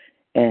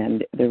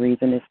 And the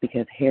reason is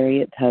because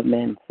Harriet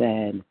Tubman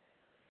said,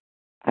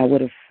 I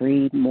would have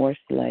freed more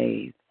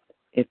slaves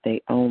if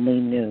they only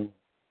knew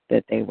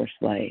that they were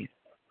slaves.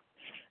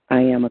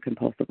 I am a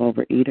compulsive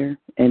overeater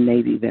and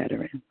Navy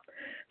veteran.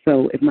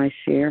 So if my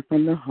share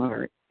from the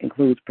heart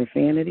includes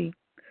profanity,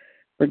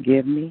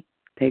 forgive me,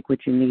 take what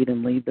you need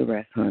and leave the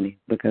rest, honey,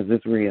 because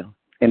it's real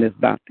and it's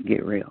about to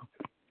get real.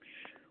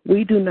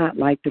 We do not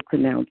like to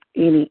pronounce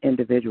any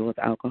individual as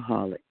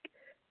alcoholic.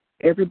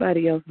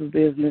 Everybody else's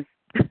business,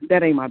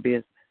 that ain't my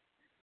business.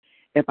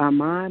 If I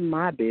mind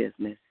my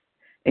business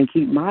and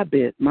keep my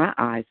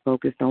eyes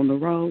focused on the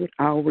road,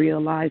 I'll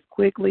realize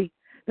quickly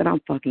that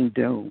I'm fucking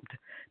doomed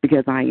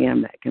because I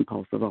am that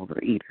compulsive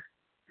overeater.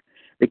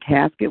 The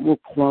casket will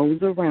close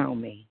around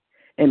me,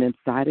 and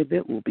inside of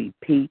it will be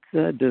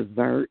pizza,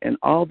 dessert, and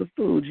all the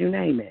foods, you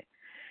name it.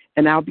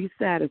 And I'll be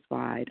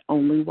satisfied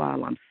only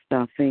while I'm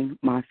stuffing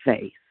my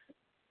face.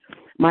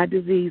 My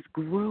disease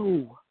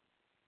grew.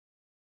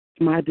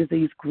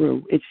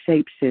 It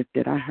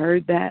shape-shifted. I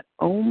heard that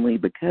only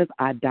because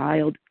I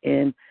dialed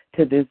in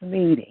to this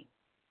meeting.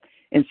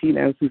 And she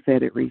knows who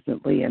said it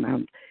recently,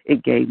 and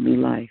it gave me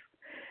life.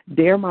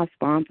 Dare my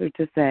sponsor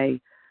to say,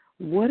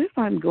 what if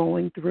I'm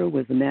going through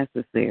is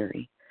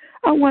necessary?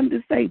 I wanted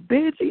to say,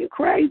 bitch, are you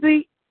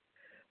crazy?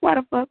 Why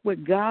the fuck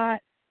would God,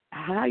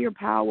 higher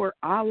power,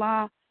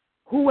 Allah,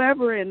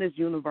 whoever in this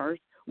universe,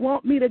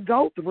 want me to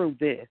go through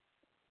this?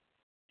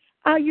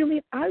 You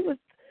mean I was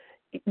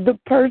the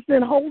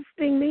person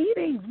hosting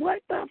meetings?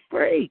 What the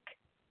freak?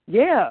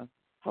 Yeah,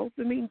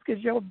 hosting meetings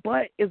because your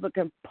butt is a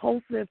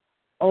compulsive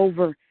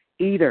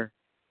overeater.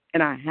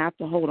 And I have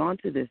to hold on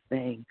to this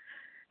thing.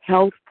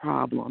 Health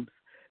problems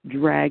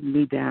drag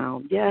me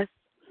down. Yes,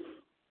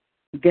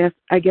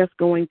 I guess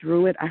going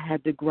through it, I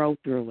had to grow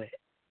through it.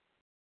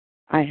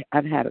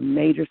 I've had a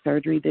major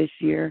surgery this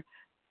year,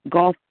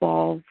 golf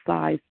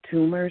ball-sized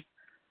tumors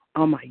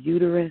on my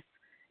uterus,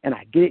 and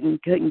I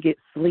couldn't get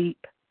sleep.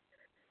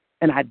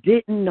 And I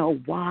didn't know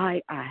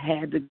why I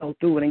had to go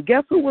through it. And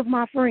guess who was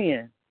my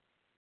friend?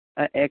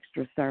 An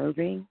extra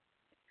serving,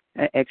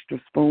 an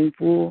extra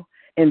spoonful.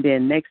 And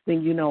then next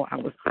thing you know, I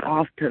was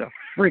off to the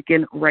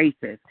freaking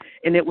races.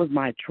 And it was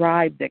my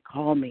tribe that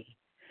called me,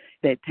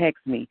 that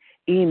text me,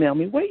 email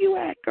me, where you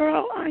at,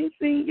 girl? I ain't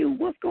seen you.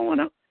 What's going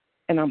on?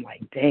 And I'm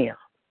like, damn,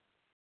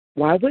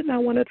 why wouldn't I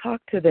want to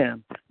talk to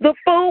them? The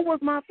phone was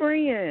my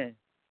friend.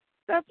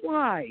 That's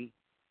why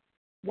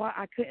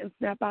I couldn't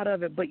snap out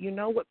of it. But you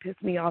know what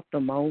pissed me off the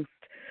most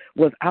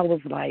was I was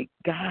like,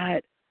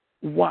 God,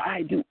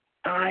 why do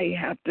I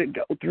have to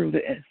go through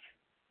this?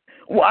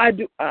 Why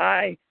do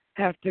I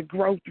have to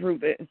grow through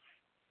this?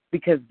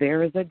 Because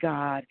there is a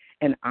God,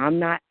 and I'm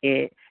not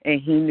it,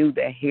 and he knew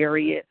that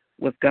Harriet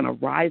was going to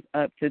rise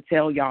up to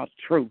tell y'all's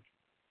truth.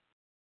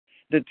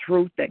 The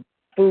truth that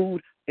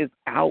food is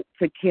out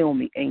to kill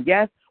me. And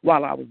yes,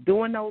 while I was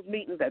doing those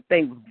meetings, that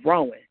thing was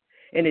growing,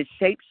 and it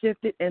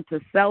shape-shifted into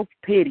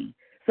self-pity.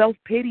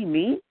 Self-pity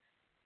me?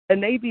 A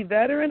Navy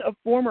veteran, a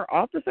former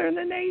officer in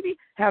the Navy,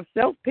 have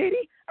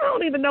self-pity? I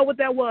don't even know what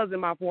that was in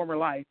my former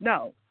life.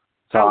 No.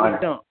 I was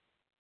dumb.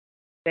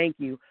 Thank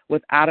you.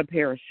 Without a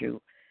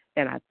parachute.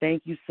 And I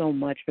thank you so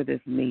much for this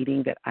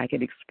meeting that I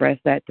can express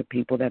that to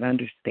people that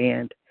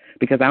understand,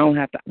 because I don't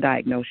have to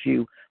diagnose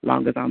you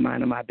long as I'm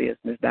minding my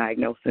business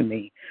diagnosing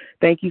me.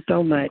 Thank you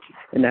so much,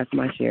 and that's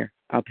my share.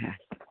 I'll pass.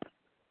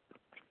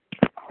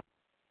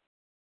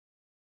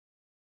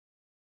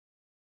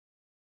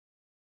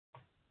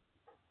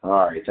 All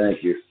right,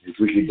 thank you. If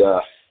we could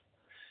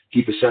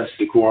keep a sense of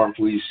decorum,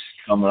 please,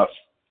 coming up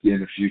in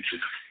the future.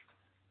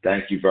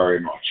 Thank you very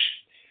much.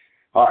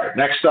 All right,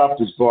 next up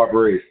is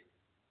Barbara E.,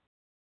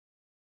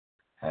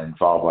 and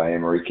followed by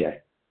Anne-Marie K.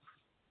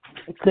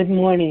 Good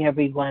morning,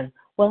 everyone.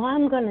 Well,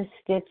 I'm going to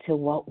stick to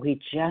what we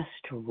just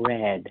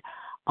read.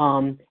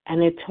 And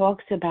it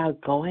talks about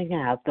going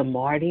out, the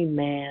Marty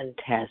Mann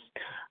test,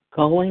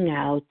 going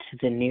out to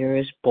the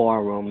nearest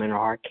barroom. In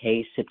our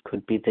case, it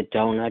could be the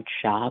donut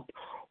shop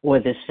or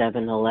the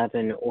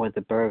 7-Eleven or the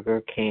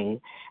Burger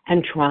King,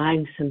 and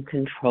trying some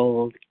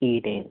controlled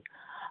eating.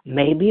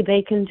 Maybe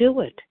they can do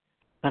it,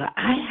 but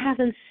I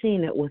haven't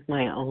seen it with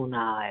my own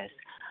eyes.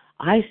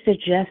 I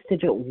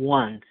suggested it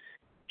once,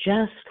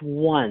 just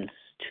once,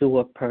 to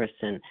a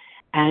person,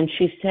 and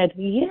she said,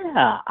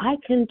 yeah, I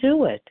can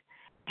do it.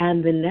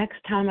 And the next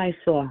time I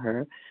saw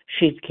her,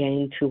 she'd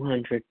gained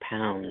 200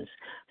 pounds.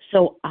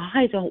 So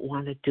I don't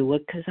want to do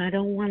it because I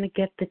don't want to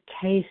get the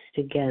taste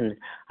again.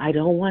 I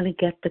don't want to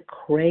get the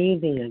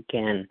craving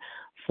again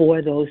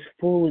for those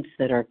foods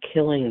that are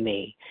killing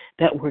me,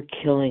 that were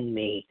killing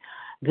me.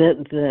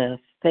 The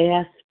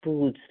fast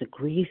foods, the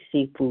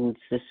greasy foods,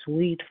 the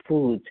sweet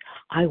foods.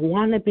 I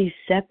want to be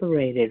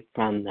separated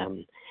from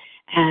them.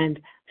 And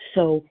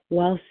so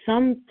while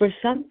for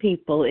some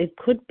people it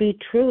could be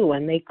true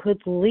and they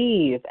could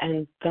leave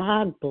and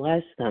God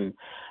bless them,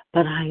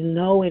 but I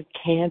know it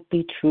can't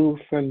be true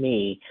for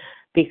me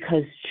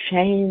because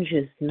change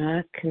is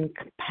not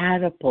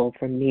compatible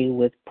for me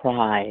with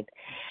pride.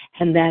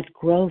 And that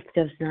growth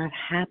does not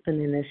happen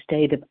in a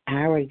state of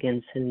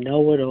arrogance and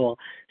know-it-all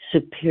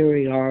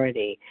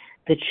superiority.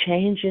 The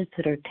changes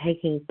that are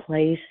taking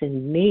place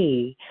in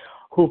me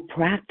who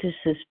practice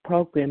this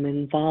program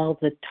involve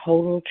a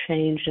total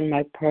change in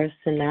my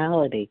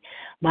personality,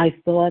 my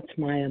thoughts,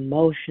 my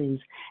emotions,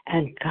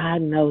 and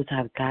God knows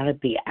I've got to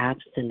be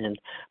abstinent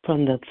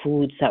from the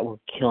foods that were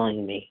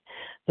killing me.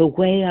 The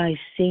way I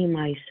see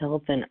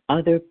myself and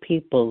other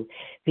people,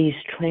 these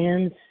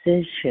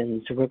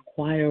transitions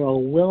require a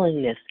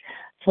willingness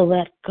to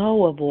let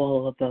go of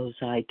all of those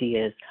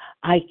ideas.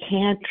 I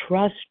can't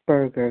trust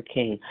Burger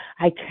King.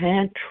 I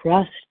can't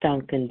trust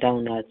Dunkin'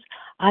 Donuts.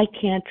 I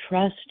can't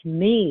trust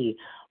me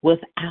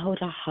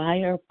without a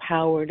higher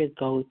power to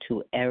go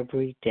to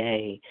every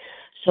day.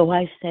 So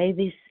I say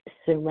this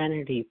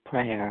serenity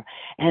prayer,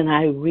 and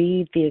I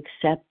read the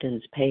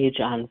acceptance page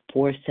on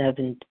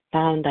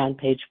found on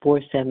page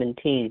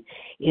 417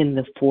 in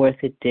the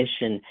 4th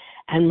edition.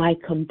 And my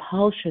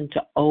compulsion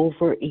to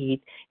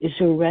overeat is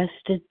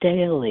arrested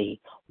daily,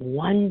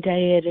 one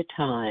day at a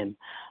time.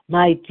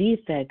 My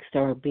defects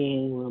are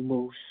being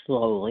removed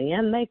slowly,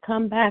 and they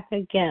come back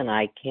again.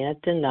 I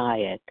can't deny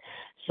it.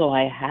 So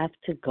I have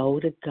to go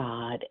to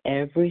God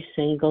every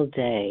single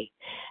day.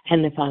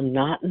 And if I'm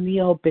not in the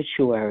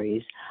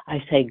obituaries,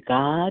 I say,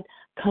 God,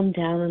 come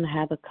down and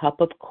have a cup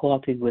of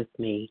coffee with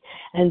me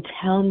and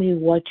tell me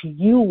what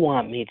you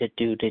want me to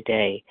do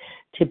today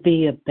to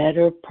be a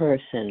better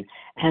person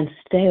and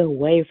stay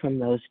away from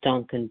those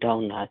Dunkin'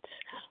 Donuts.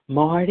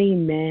 Marty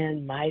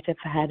Mann might have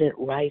had it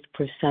right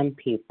for some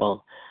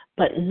people,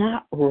 but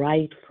not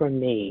right for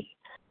me.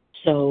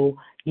 So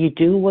you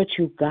do what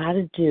you got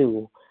to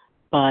do,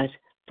 but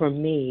for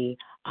me,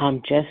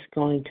 I'm just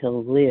going to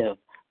live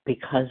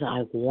because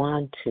I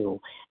want to,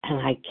 and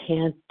I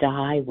can't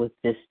die with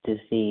this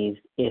disease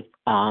if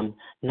I'm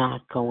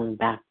not going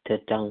back to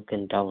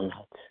Dunkin'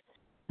 Donuts.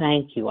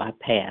 Thank you. I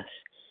pass.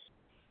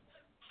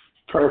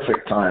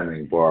 Perfect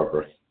timing,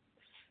 Barbara.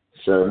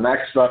 So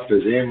next up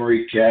is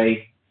Anne-Marie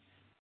K.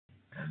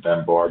 and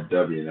then Barb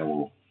W. And then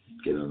we'll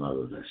get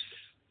another list.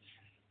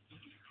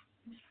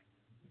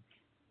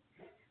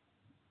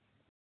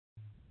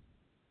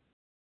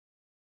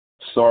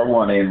 Star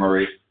one,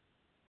 Anne-Marie.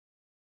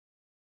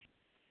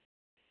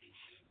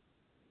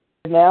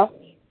 Now?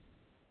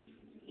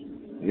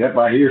 Yep,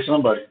 I hear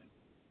somebody.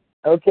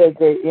 Okay,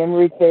 great.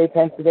 Anne-Marie K.,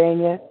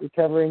 Pennsylvania,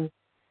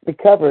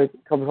 recovered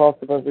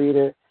compulsive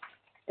overeater.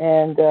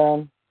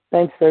 And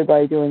thanks for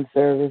everybody doing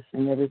service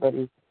and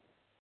everybody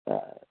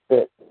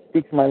that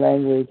speaks my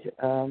language.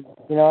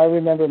 I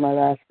remember my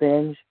last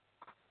binge.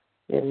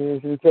 It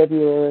was in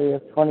February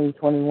of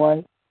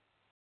 2021.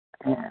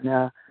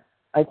 And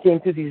I came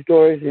through these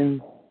doors, and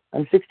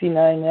I'm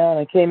 69 now, and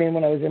I came in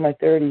when I was in my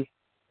 30s.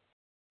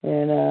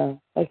 And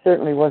I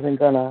certainly wasn't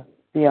going to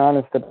be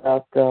honest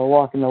about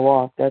walking the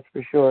walk, that's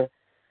for sure.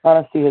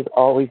 Honesty has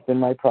always been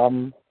my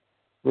problem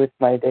with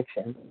my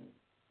addiction.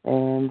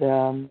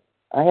 And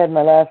I had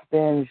my last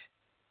binge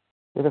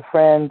with a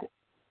friend,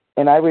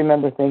 and I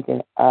remember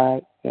thinking,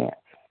 I can't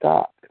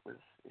stop. It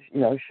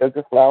was,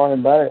 sugar, flour,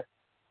 and butter.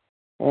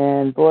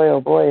 And boy,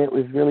 oh boy, it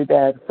was really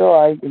bad. So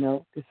I,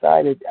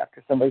 decided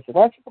after somebody said,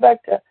 why don't you go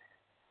back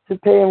to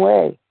pay and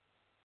weigh?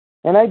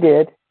 And I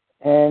did.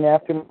 And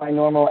after my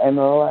normal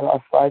MO, I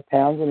lost 5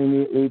 pounds and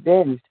immediately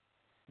binged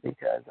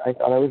because I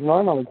thought I was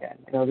normal again.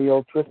 The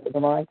old twist of the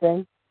mind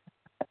thing,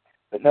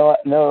 but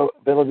no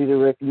ability to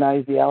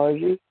recognize the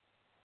allergy.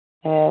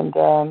 And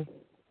I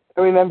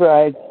remember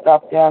I had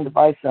stopped down to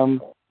buy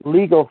some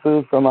legal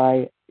food for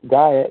my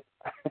diet,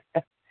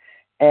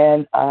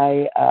 and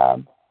I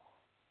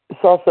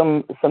saw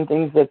some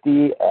things that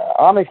the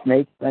Amish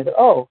make, and I thought,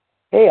 oh,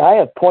 hey, I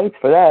have points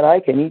for that. I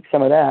can eat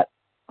some of that.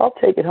 I'll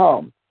take it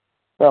home.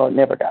 Well, it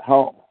never got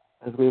home,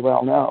 as we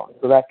well know.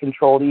 So that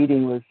controlled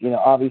eating was,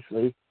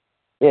 obviously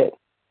it.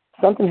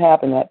 Something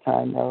happened that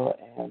time, though,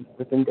 and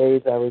within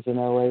days I was in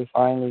OA,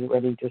 finally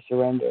ready to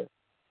surrender.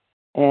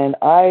 And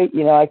I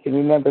can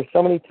remember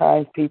so many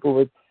times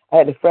I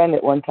had a friend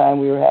at one time,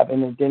 we were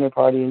having a dinner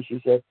party, and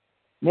she said,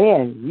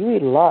 man, you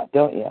eat a lot,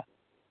 don't you?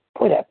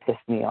 Boy, that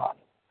pissed me off.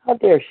 How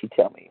dare she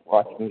tell me,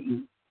 watch me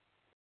eat?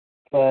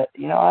 But,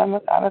 I'm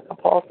a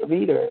compulsive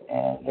eater,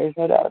 and there's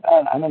no doubt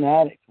about it. I'm an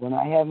addict. When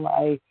I have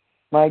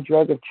my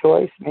drug of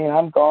choice, man,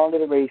 I'm gone to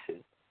the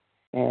races.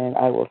 And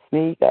I will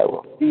sneak, I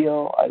will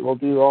steal, I will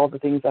do all the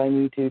things I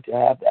need to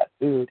have that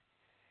food.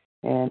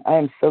 And I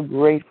am so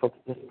grateful to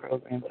this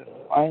program to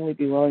finally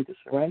be willing to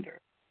surrender.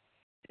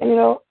 And,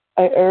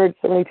 I heard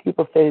so many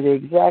people say they're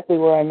exactly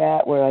where I'm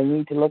at, where I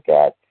need to look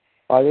at.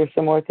 Are there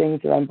some more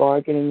things that I'm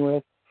bargaining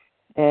with?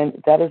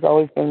 And that has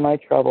always been my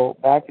trouble.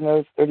 Back in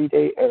those 30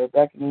 days, or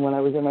back when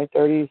I was in my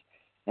 30s,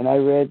 and I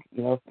read,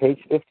 page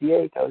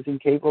 58, I was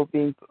incapable of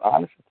being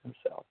honest with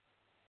himself.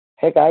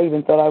 Heck, I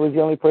even thought I was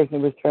the only person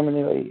who was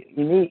terminally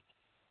unique.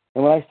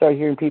 And when I started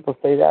hearing people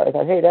say that, I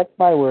thought, hey, that's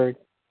my word.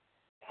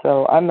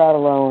 So I'm not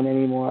alone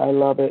anymore. I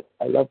love it.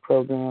 I love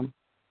program.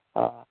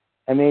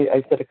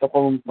 I said a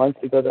couple of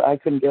months ago that I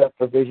couldn't get up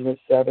for vision at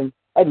 7.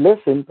 I'd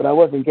listen, but I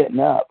wasn't getting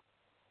up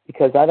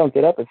because I don't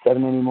get up at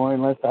 7 anymore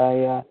unless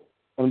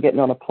I'm getting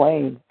on a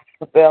plane.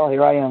 Well,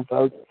 here I am,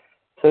 folks.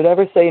 So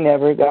never say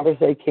never. Never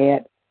say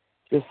can't.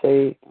 Just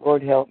say,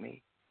 Lord, help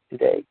me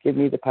today. Give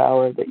me the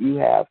power that you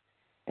have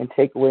and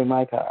take away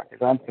my power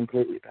because I'm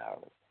completely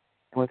powerless.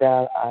 And with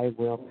that, I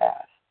will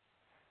pass.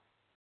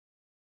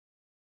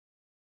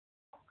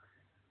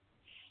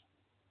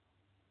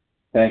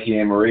 Thank you,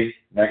 Anne Marie.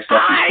 Next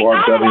up is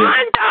Barb W.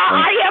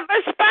 I have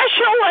a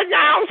special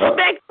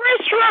announcement.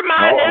 Chris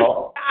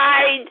Romano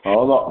died.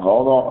 Hold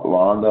on,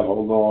 Londa.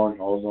 Hold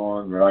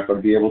on. We're not going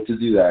to be able to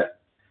do that.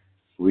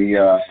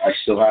 I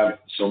still have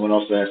someone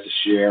else that has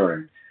to share,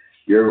 and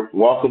you're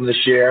welcome to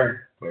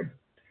share. But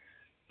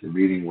the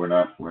meeting, we're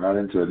not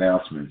into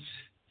announcements.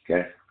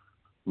 Okay.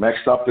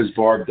 Next up is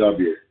Barb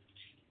W.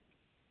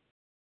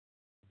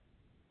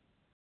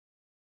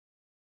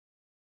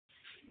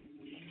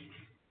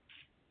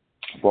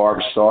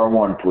 Barb, star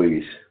 1,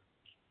 please.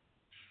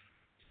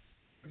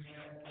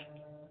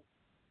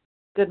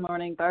 Good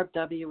morning, Barb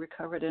W.,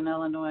 recovered in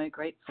Illinois,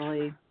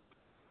 gratefully.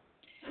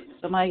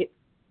 So my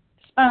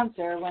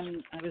sponsor,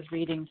 when I was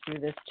reading through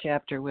this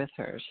chapter with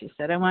her, she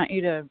said, I want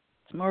you to,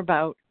 it's more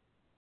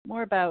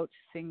about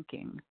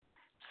thinking.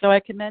 So I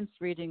commenced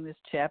reading this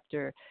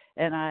chapter,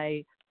 and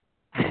I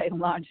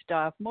launched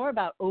off more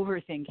about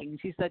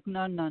overthinking. She said,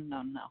 no,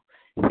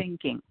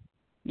 thinking.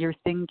 You're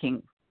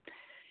thinking.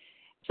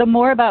 So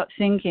more about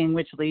thinking,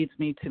 which leads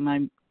me to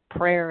my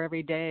prayer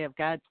every day of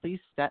God,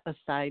 please set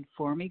aside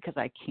for me because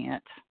I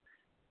can't.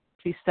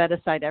 Please set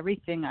aside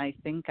everything I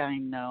think I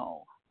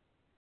know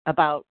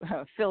about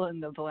fill in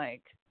the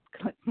blank.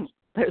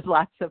 There's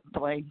lots of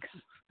blanks.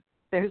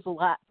 There's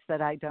lots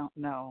that I don't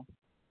know.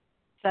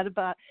 Set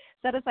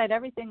aside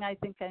everything I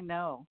think I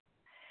know.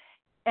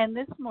 And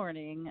this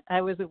morning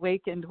I was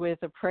awakened with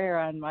a prayer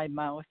on my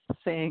mouth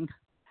saying,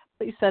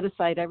 please set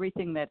aside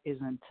everything that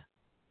isn't.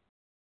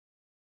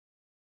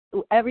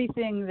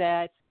 Everything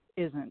that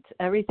isn't,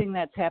 everything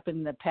that's happened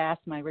in the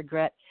past, my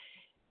regret,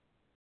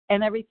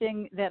 and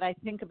everything that I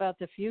think about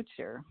the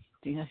future.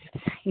 You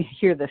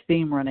hear the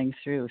theme running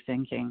through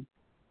thinking.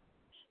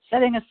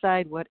 Setting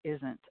aside what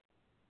isn't.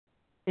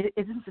 It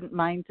isn't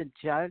mine to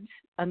judge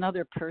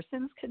another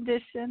person's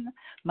condition,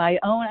 my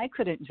own. I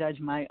couldn't judge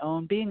my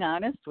own. Being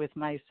honest with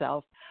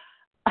myself,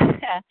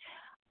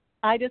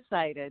 I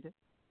decided,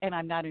 and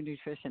I'm not a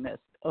nutritionist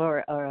or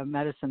a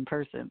medicine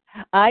person,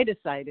 I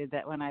decided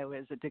that when I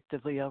was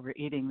addictively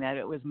overeating that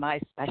it was my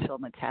special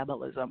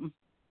metabolism,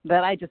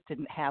 that I just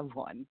didn't have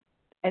one.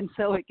 And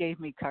so it gave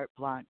me carte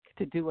blanche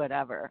to do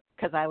whatever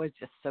because I was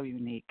just so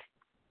unique.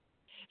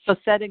 So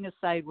setting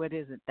aside what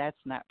isn't, that's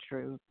not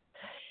true.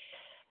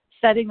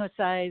 Setting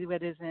aside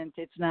what isn't,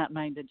 it's not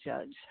mine to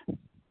judge.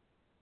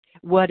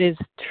 What is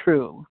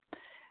true?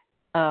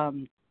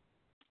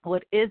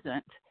 What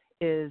isn't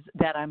is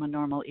that I'm a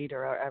normal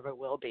eater or ever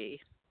will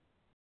be.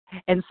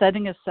 And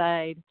setting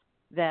aside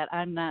that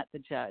I'm not the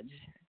judge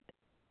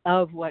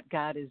of what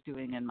God is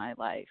doing in my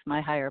life, my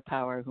higher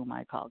power, whom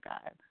I call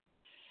God,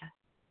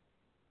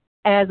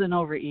 as an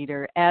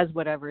overeater, as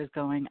whatever is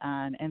going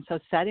on. And so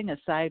setting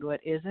aside what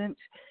isn't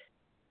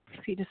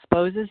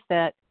predisposes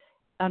that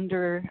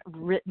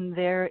underwritten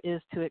there is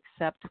to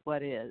accept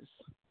what is.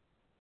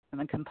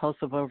 I'm a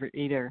compulsive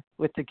overeater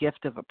with the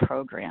gift of a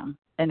program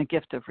and a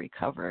gift of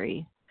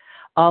recovery.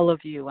 All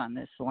of you on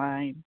this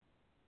line,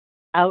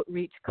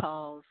 outreach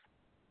calls,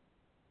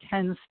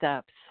 10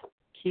 steps,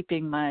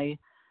 keeping my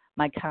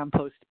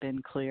compost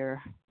bin clear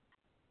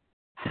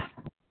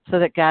so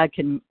that God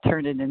can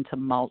turn it into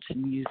mulch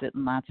and use it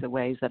in lots of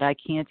ways that I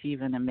can't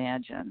even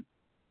imagine.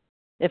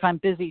 If I'm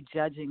busy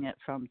judging it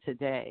from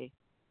today,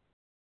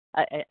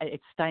 it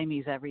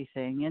stymies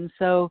everything. And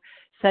so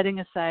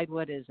setting aside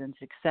what isn't,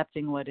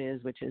 accepting what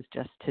is, which is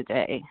just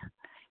today.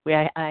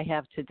 I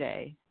have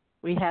today.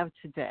 We have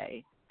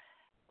today.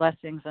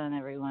 Blessings on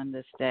everyone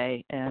this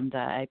day, and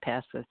I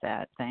pass with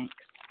that. Thanks.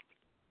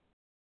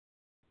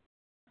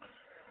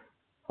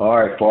 All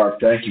right, Barb,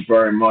 thank you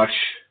very much.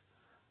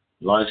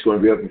 The line's going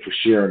to be open for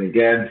sharing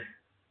again.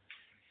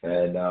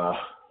 And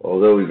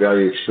although we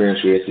value experience,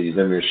 we ask that you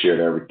limit your share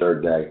to every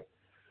third day.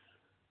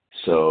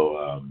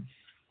 So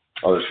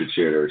others should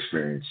share their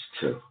experience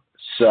too.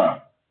 So,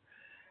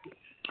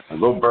 a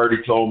little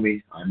birdie told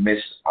me I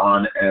missed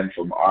Ann M.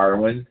 from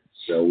Ireland.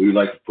 So we'd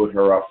like to put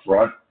her up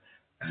front.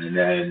 And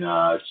then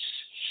I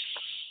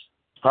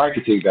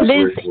could take that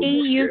Liz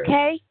E.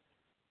 UK.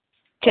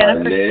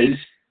 Jennifer Liz.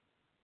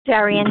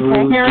 Darian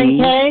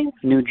K.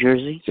 New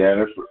Jersey.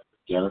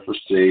 Jennifer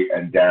C.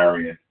 and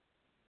Darian.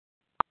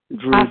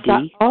 Drew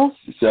D.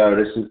 So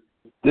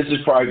this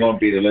is probably going to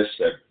be the list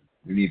that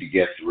we need to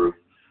get through.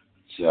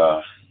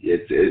 So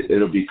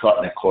it'll be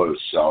cutting it close.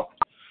 So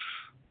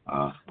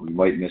we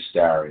might miss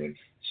Darian.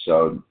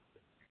 So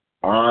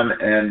on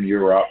and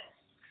you're up.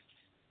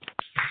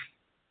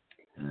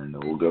 And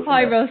we'll go from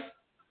Hi, there. Russ.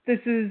 This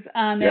is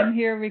Anne M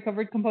here,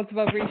 recovered compulsive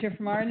overeater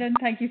from Ireland.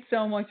 Thank you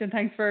so much, and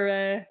thanks for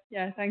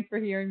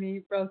hearing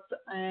me, Russ.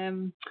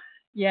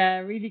 Yeah,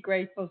 really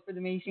grateful for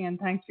the meeting and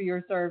thanks for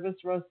your service,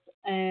 Russ.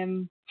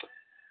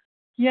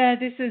 Yeah,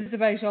 this is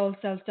about all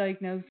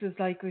self-diagnosis,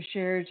 like was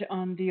shared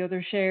on the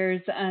other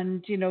shares,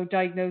 and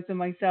diagnosing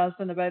myself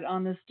and about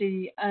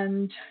honesty.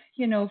 And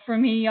for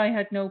me, I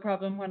had no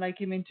problem when I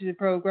came into the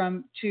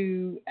program.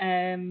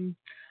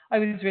 I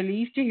was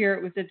relieved to hear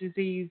it was a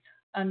disease,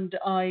 and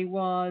I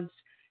was,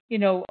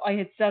 I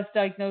had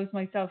self-diagnosed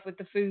myself with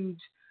the food,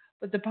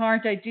 but the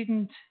part I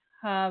didn't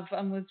have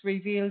and was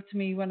revealed to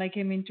me when I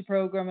came into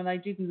program and I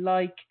didn't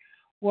like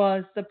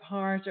was the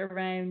part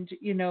around,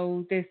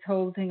 this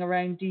whole thing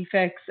around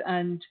defects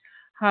and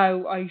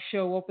how I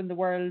show up in the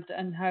world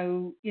and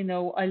how,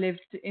 I lived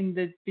in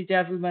the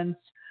bedevilment.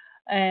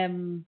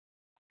 And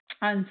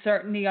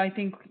certainly I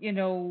think,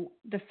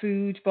 the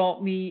food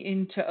brought me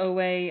into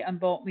OA and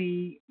brought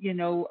me,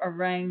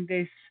 around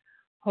this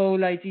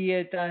whole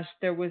idea that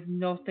there was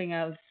nothing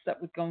else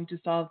that was going to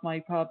solve my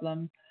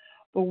problem.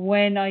 But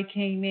when I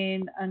came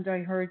in and I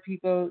heard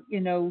people,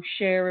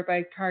 share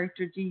about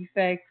character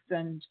defects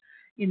and,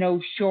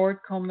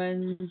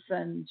 shortcomings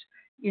and,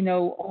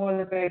 all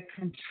about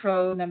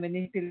control and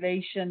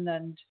manipulation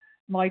and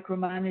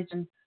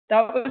micromanaging,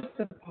 that was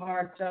the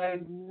part I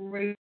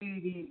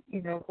really,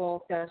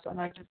 balked at.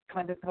 And I just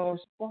kind of thought,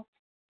 what's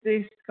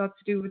this got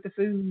to do with the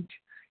food?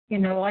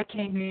 I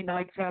came in,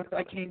 I felt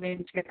I came in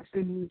to get the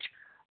food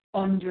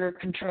under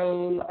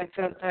control. I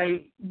felt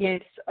I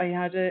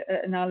had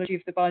an allergy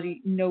of the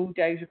body, no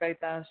doubt about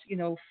that.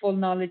 Full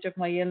knowledge of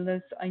my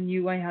illness. I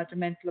knew I had a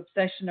mental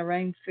obsession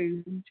around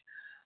food,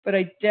 but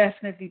I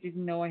definitely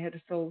didn't know I had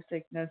a soul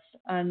sickness.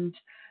 And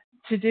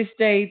to this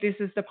day, this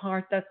is the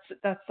part that's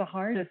the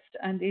hardest,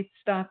 and it's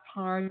that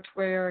part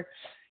where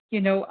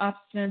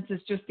abstinence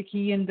is just the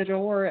key in the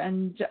door,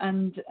 and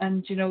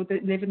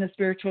living a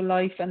spiritual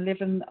life and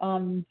living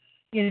on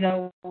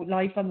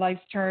life on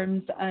life's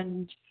terms,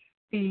 and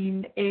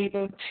being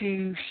able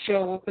to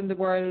show up in the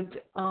world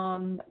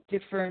on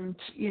different,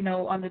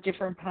 on a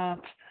different path.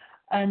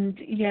 And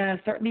yeah,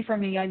 certainly for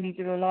me, I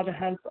needed a lot of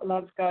help, a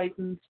lot of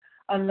guidance,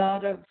 a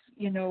lot of,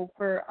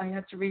 where I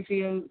had to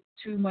reveal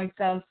to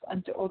myself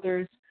and to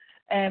others.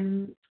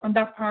 And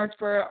that part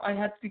where I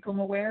had to become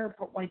aware of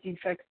what my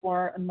defects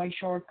were and my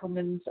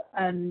shortcomings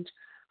and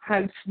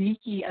how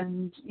sneaky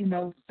and,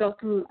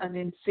 subtle and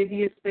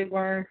insidious they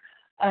were.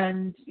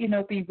 And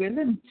be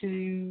willing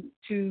to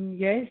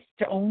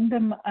own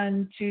them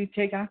and to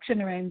take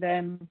action around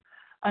them,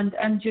 and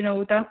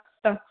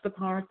that's the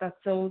part, that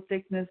soul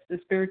sickness, the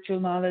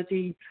spiritual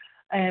malady,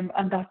 and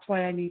that's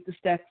why I need the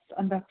steps,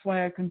 and that's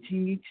why I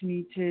continue to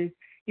need to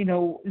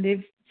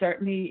live,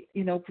 certainly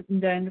putting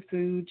down the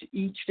food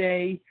each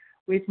day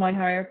with my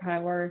higher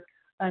power,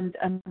 and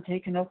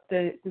taking up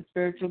the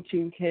spiritual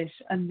toolkit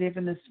and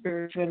living a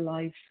spiritual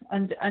life,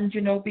 and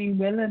being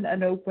willing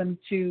and open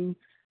to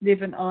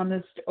live an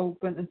honest,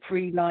 open and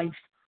free life.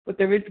 But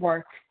there is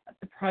work.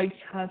 The price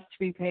has to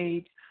be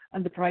paid,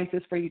 and the price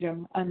is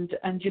freedom. And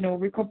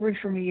recovery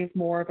for me is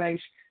more about,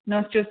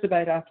 not just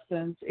about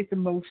abstinence, it's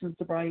emotional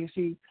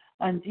sobriety.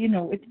 And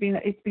it's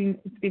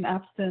been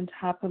abstinent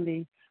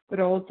happily, but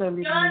also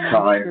living a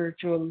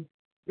spiritual,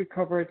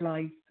 recovered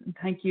life. And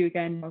thank you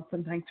again, Ross,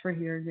 and thanks for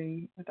hearing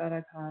me. With that,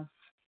 I pass.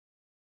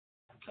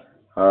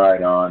 All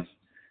right, on.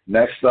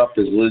 Next up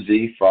is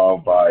Lizzie,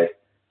 followed by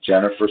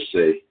Jennifer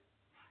C.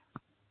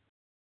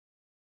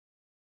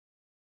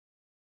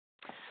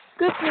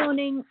 Good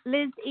morning,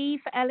 Liz E.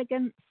 for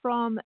Elegant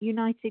from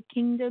United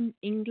Kingdom,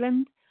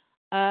 England.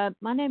 I'm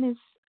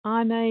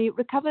a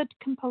recovered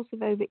compulsive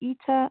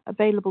overeater,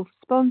 available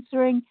for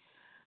sponsoring.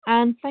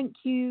 And thank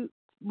you,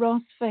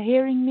 Ross, for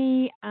hearing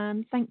me,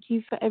 and thank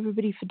you for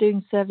everybody for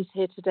doing service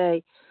here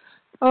today.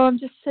 Oh, I'm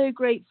just so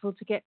grateful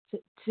to get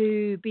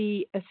to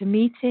be at a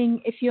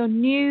meeting. If you're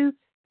new,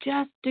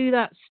 just do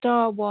that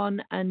 *1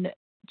 and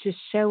just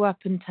show up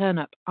and turn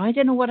up. I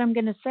don't know what I'm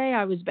going to say.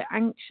 I was a bit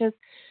anxious,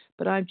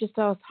 but I've just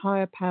asked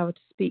higher power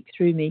to speak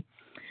through me.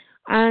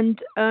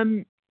 And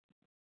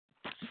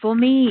for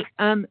me,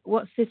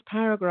 what's this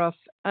paragraph?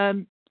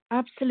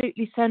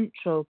 Absolutely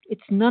central.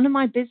 It's none of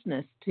my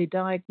business to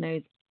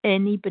diagnose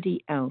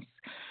anybody else.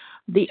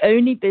 The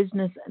only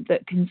business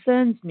that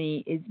concerns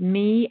me is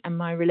me and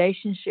my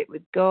relationship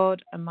with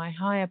God and my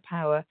higher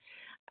power.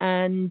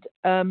 And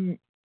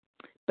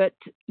but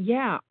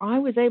yeah, I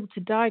was able to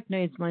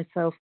diagnose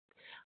myself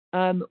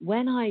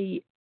when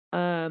I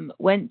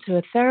went to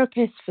a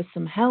therapist for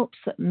some help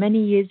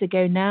many years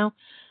ago now,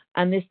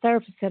 and this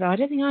therapist said, I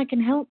don't think I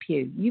can help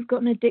you. You've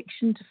got an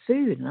addiction to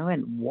food. And I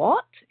went,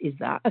 what? Is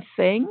that a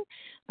thing?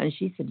 And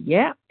she said,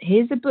 yeah,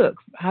 here's a book.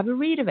 Have a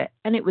read of it.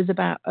 And it was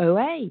about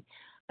OA.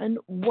 And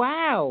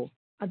wow,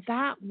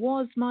 that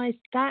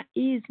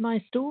is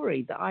my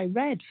story that I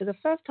read for the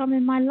first time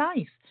in my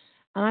life.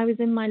 And I was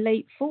in my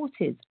late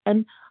 40s.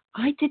 And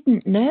I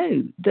didn't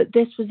know that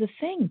this was a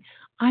thing.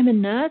 I'm a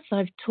nurse.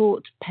 I've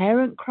taught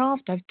parent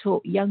craft. I've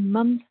taught young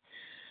mums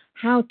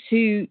how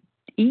to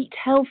eat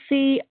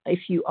healthy,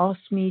 if you ask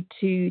me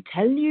to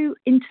tell you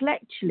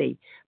intellectually.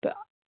 But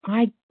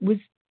I was,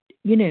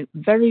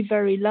 very,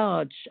 very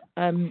large,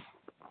 kind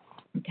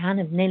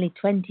of nearly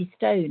 20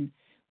 stone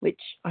which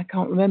I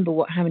can't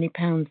remember how many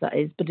pounds that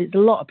is, but it's a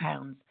lot of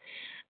pounds.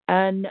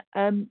 And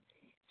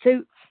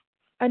so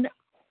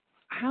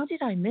how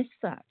did I miss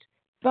that?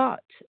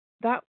 But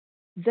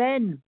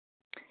then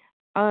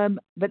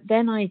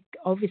I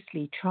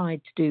obviously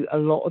tried to do a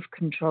lot of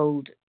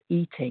controlled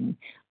eating,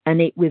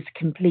 and it was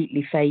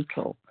completely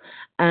fatal.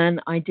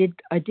 And I did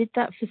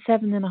that for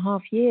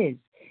 7.5 years,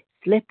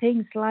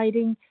 slipping,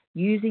 sliding,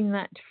 using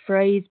that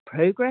phrase,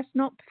 progress,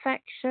 not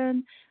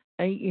perfection.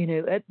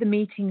 At the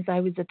meetings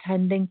I was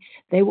attending,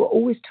 they were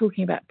always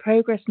talking about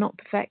progress, not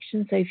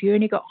perfection. So if you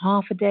only got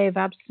half a day of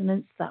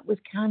abstinence, that was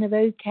kind of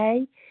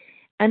okay.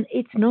 And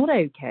it's not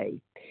okay,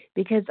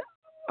 because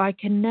I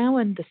can now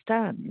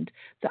understand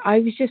that I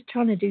was just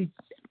trying to do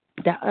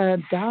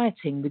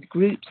dieting with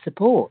group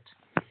support,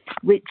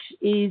 but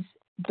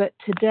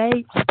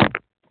today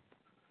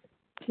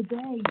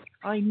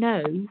I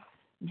know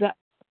that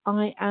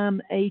I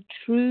am a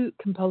true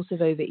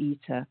compulsive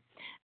overeater,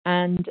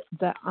 and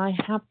that I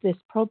have this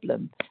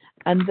problem,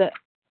 and that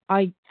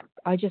I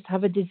just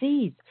have a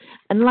disease.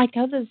 And like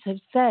others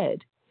have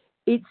said,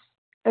 it's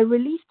a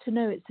relief to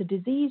know it's a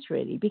disease,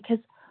 really, because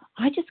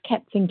I just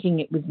kept thinking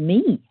it was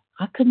me.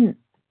 I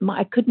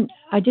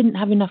didn't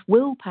have enough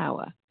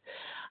willpower.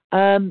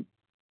 But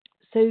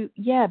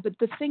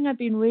the thing I've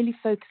been really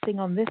focusing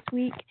on this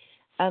week,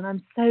 and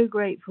I'm so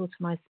grateful to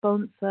my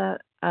sponsor,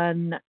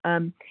 and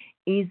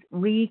is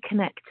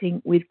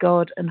reconnecting with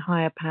God and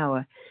higher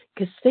power,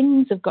 because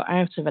things have got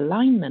out of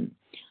alignment.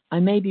 I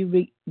may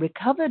be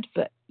recovered,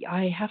 but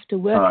I have to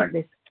work at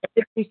this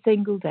every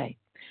single day.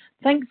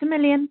 Thanks a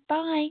million.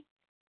 Bye.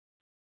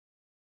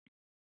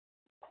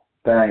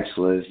 Thanks,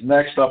 Liz.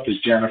 Next up is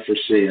Jennifer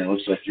C. And it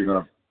looks like you're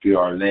going to be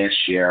our last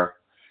share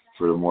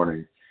for the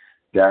morning.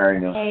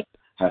 Darren, you'll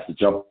have to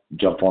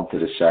jump onto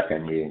the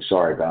second meeting.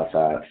 Sorry about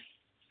that.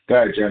 Go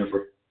ahead,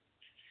 Jennifer.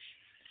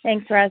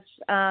 Thanks, Russ.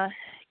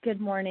 Good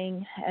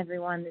morning,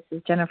 everyone. This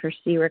is Jennifer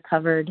C.,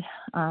 recovered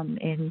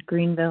in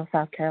Greenville,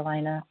 South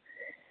Carolina.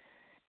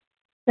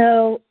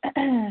 So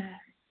I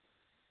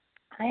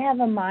have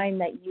a mind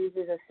that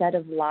uses a set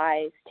of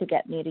lies to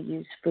get me to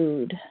use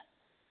food.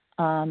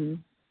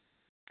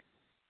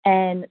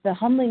 And the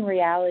humbling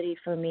reality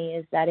for me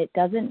is that it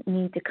doesn't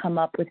need to come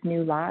up with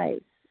new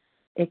lies.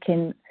 It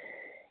can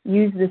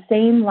use the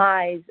same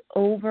lies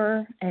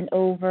over and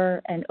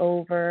over and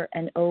over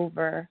and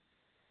over.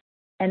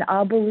 And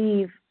I'll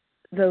believe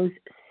those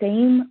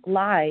same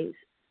lies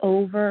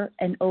over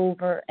and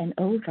over and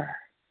over.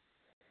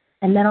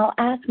 And then I'll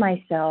ask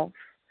myself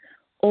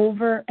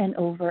over and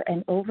over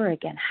and over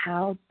again,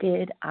 how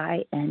did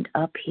I end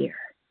up here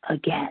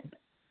again?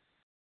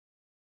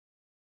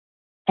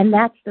 And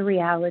that's the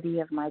reality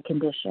of my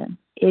condition.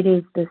 It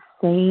is the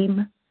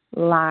same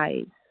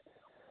lies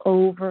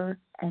over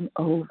and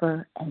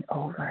over and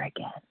over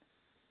again.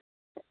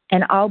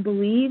 And I'll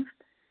believe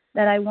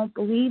that I won't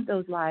believe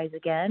those lies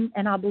again,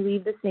 and I'll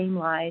believe the same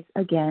lies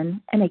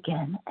again and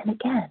again and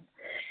again.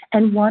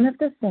 And one of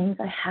the things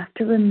I have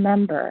to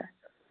remember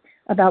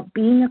about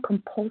being a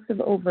compulsive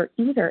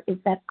overeater is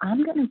that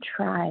I'm going to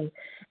try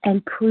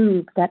and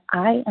prove that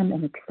I am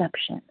an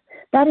exception.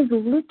 That is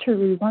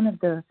literally one of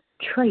the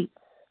traits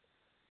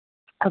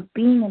of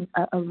being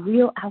a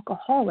real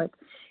alcoholic,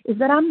 is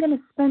that I'm going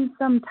to spend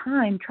some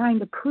time trying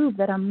to prove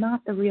that I'm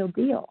not the real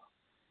deal.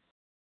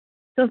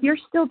 So if you're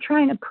still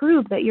trying to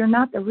prove that you're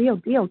not the real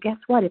deal, guess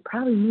what? It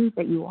probably means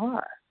that you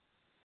are.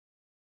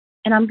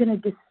 And I'm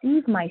going to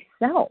deceive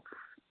myself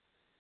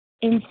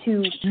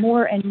into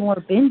more and more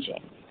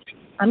binging.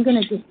 I'm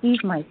going to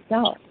deceive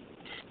myself,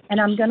 and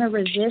I'm going to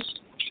resist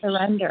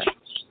surrender.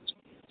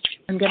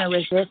 I'm going to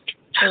resist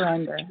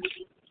surrender.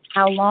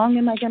 How long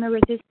am I going to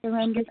resist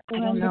surrender? I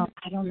don't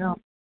know.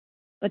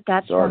 But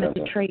that's one of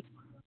the traits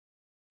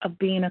of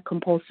being a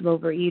compulsive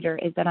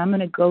overeater, is that I'm going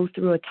to go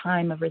through a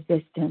time of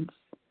resistance.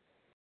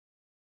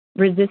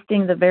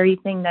 Resisting the very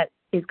thing that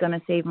is going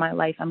to save my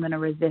life, I'm going to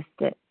resist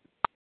it.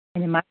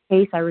 And in my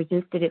case, I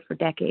resisted it for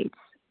decades.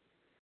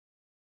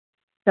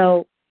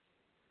 So,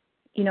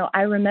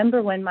 I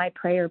remember when my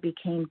prayer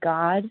became,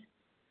 God,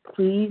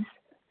 please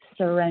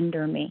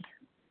surrender me.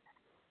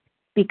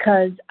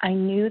 Because I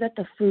knew that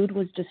the food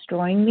was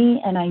destroying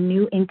me, and I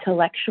knew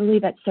intellectually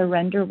that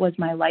surrender was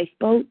my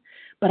lifeboat,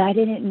 but I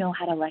didn't know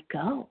how to let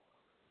go.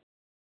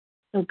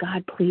 So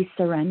God, please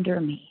surrender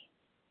me.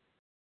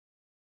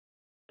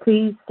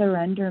 Please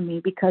surrender me,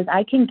 because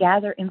I can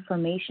gather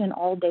information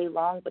all day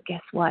long, but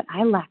guess what?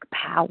 I lack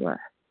power.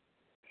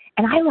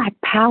 And I lack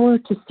power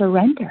to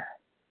surrender.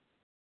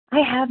 I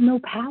have no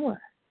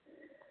power.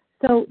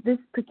 So this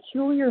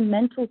peculiar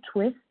mental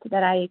twist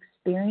that I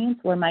experience,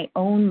 where my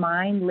own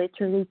mind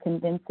literally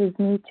convinces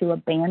me to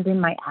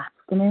abandon my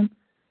abstinence,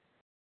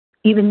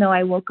 even though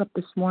I woke up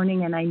this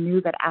morning and I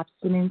knew that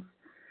abstinence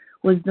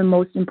was the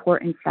most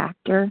important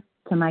factor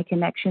to my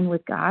connection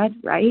with God,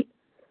 right?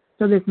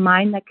 So this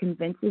mind that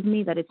convinces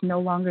me that it's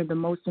no longer the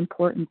most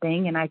important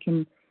thing and I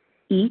can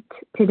eat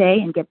today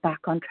and get back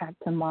on track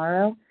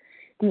tomorrow.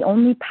 The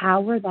only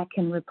power that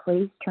can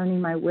replace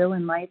turning my will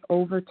and life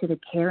over to the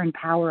care and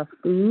power of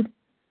food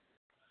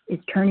is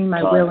turning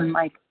my will and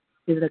life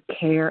to the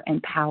care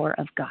and power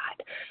of God.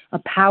 A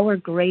power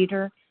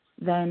greater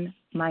than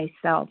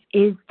myself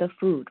is the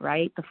food,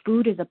 right? The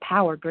food is a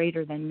power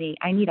greater than me.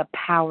 I need a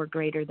power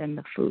greater than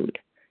the food,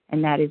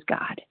 and that is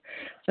God.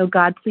 So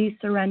God, please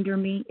surrender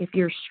me. If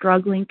you're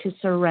struggling to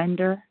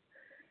surrender,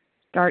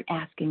 start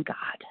asking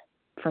God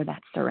for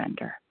that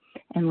surrender.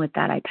 And with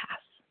that, I pass.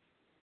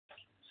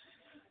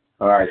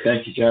 All right.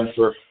 Thank you, Jennifer,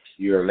 for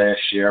your last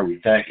share. We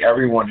thank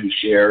everyone who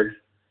shared.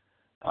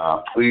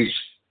 Please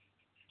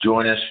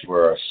join us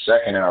for a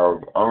second hour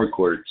of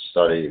unrecorded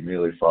study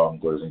immediately following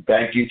closing.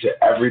 Thank you to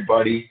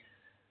everybody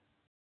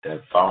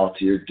that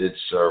volunteered, did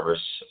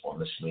service on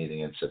this meeting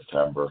in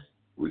September.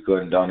 We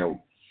couldn't have done it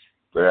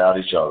without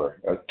each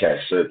other. Okay,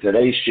 so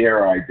today's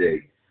share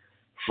ID,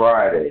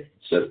 Friday,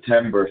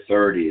 September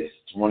 30th,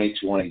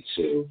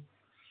 2022,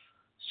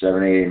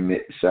 7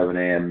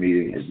 a.m.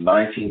 meeting is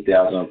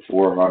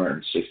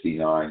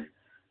 19,469,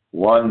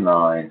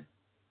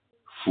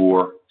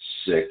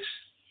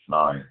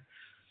 19469.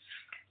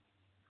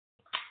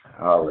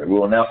 All right, we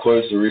will now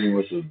close the meeting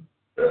with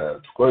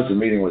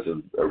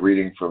a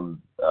reading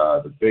from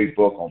the Big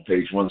Book on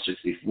page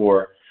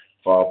 164,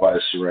 followed by a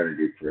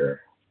Serenity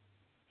Prayer.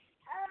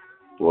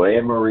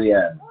 Leah Marie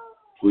M.,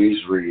 please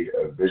read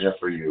A Vision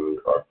for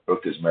You. Our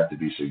book is meant to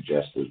be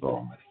suggestive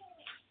only.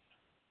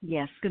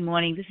 Yes, good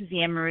morning. This is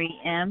Anne-Marie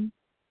M.,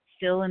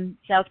 still in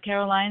South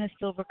Carolina,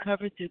 still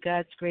recovered through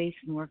God's grace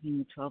and working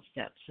the 12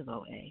 steps of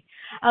OA.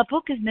 Our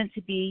book is meant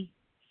to be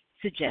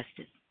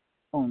suggestive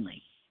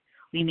only.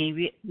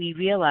 We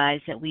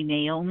realize that we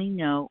know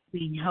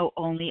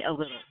only a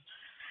little.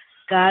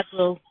 God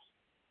will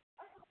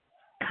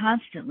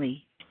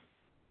constantly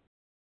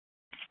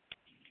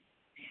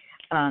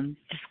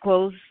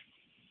disclose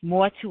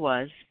more to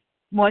us,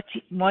 more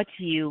to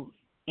you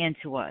and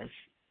to us.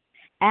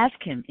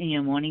 Ask Him in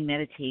your morning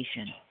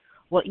meditation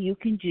what you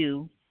can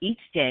do each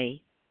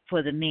day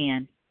for the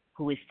man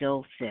who is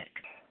still sick.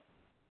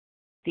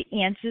 The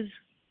answers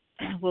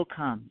will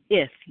come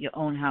if your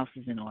own house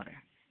is in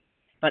order.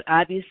 But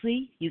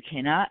obviously, you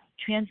cannot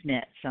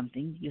transmit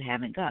something you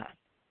haven't got.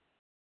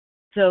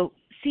 So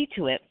see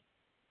to it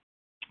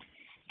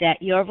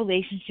that your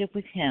relationship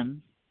with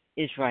Him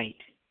is right,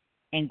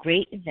 and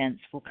great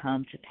events will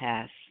come to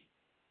pass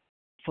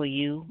for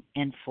you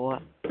and for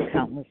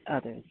countless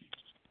others.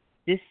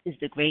 This is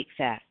the great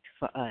fact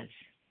for us.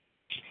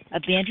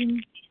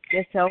 Abandon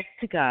yourself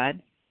to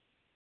God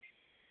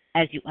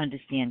as you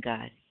understand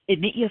God.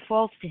 Admit your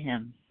faults to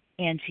Him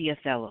and to your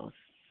fellows.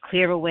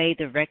 Clear away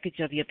the wreckage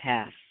of your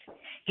past.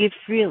 Give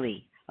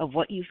freely of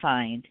what you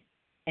find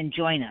and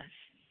join us.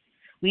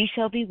 We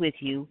shall be with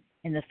you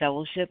in the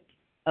fellowship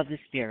of the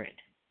Spirit,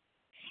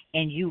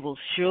 and you will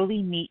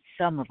surely meet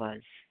some of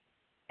us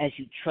as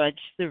you trudge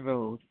the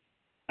road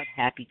of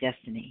happy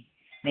destiny.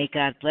 May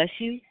God bless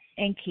you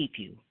and keep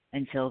you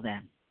until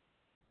then.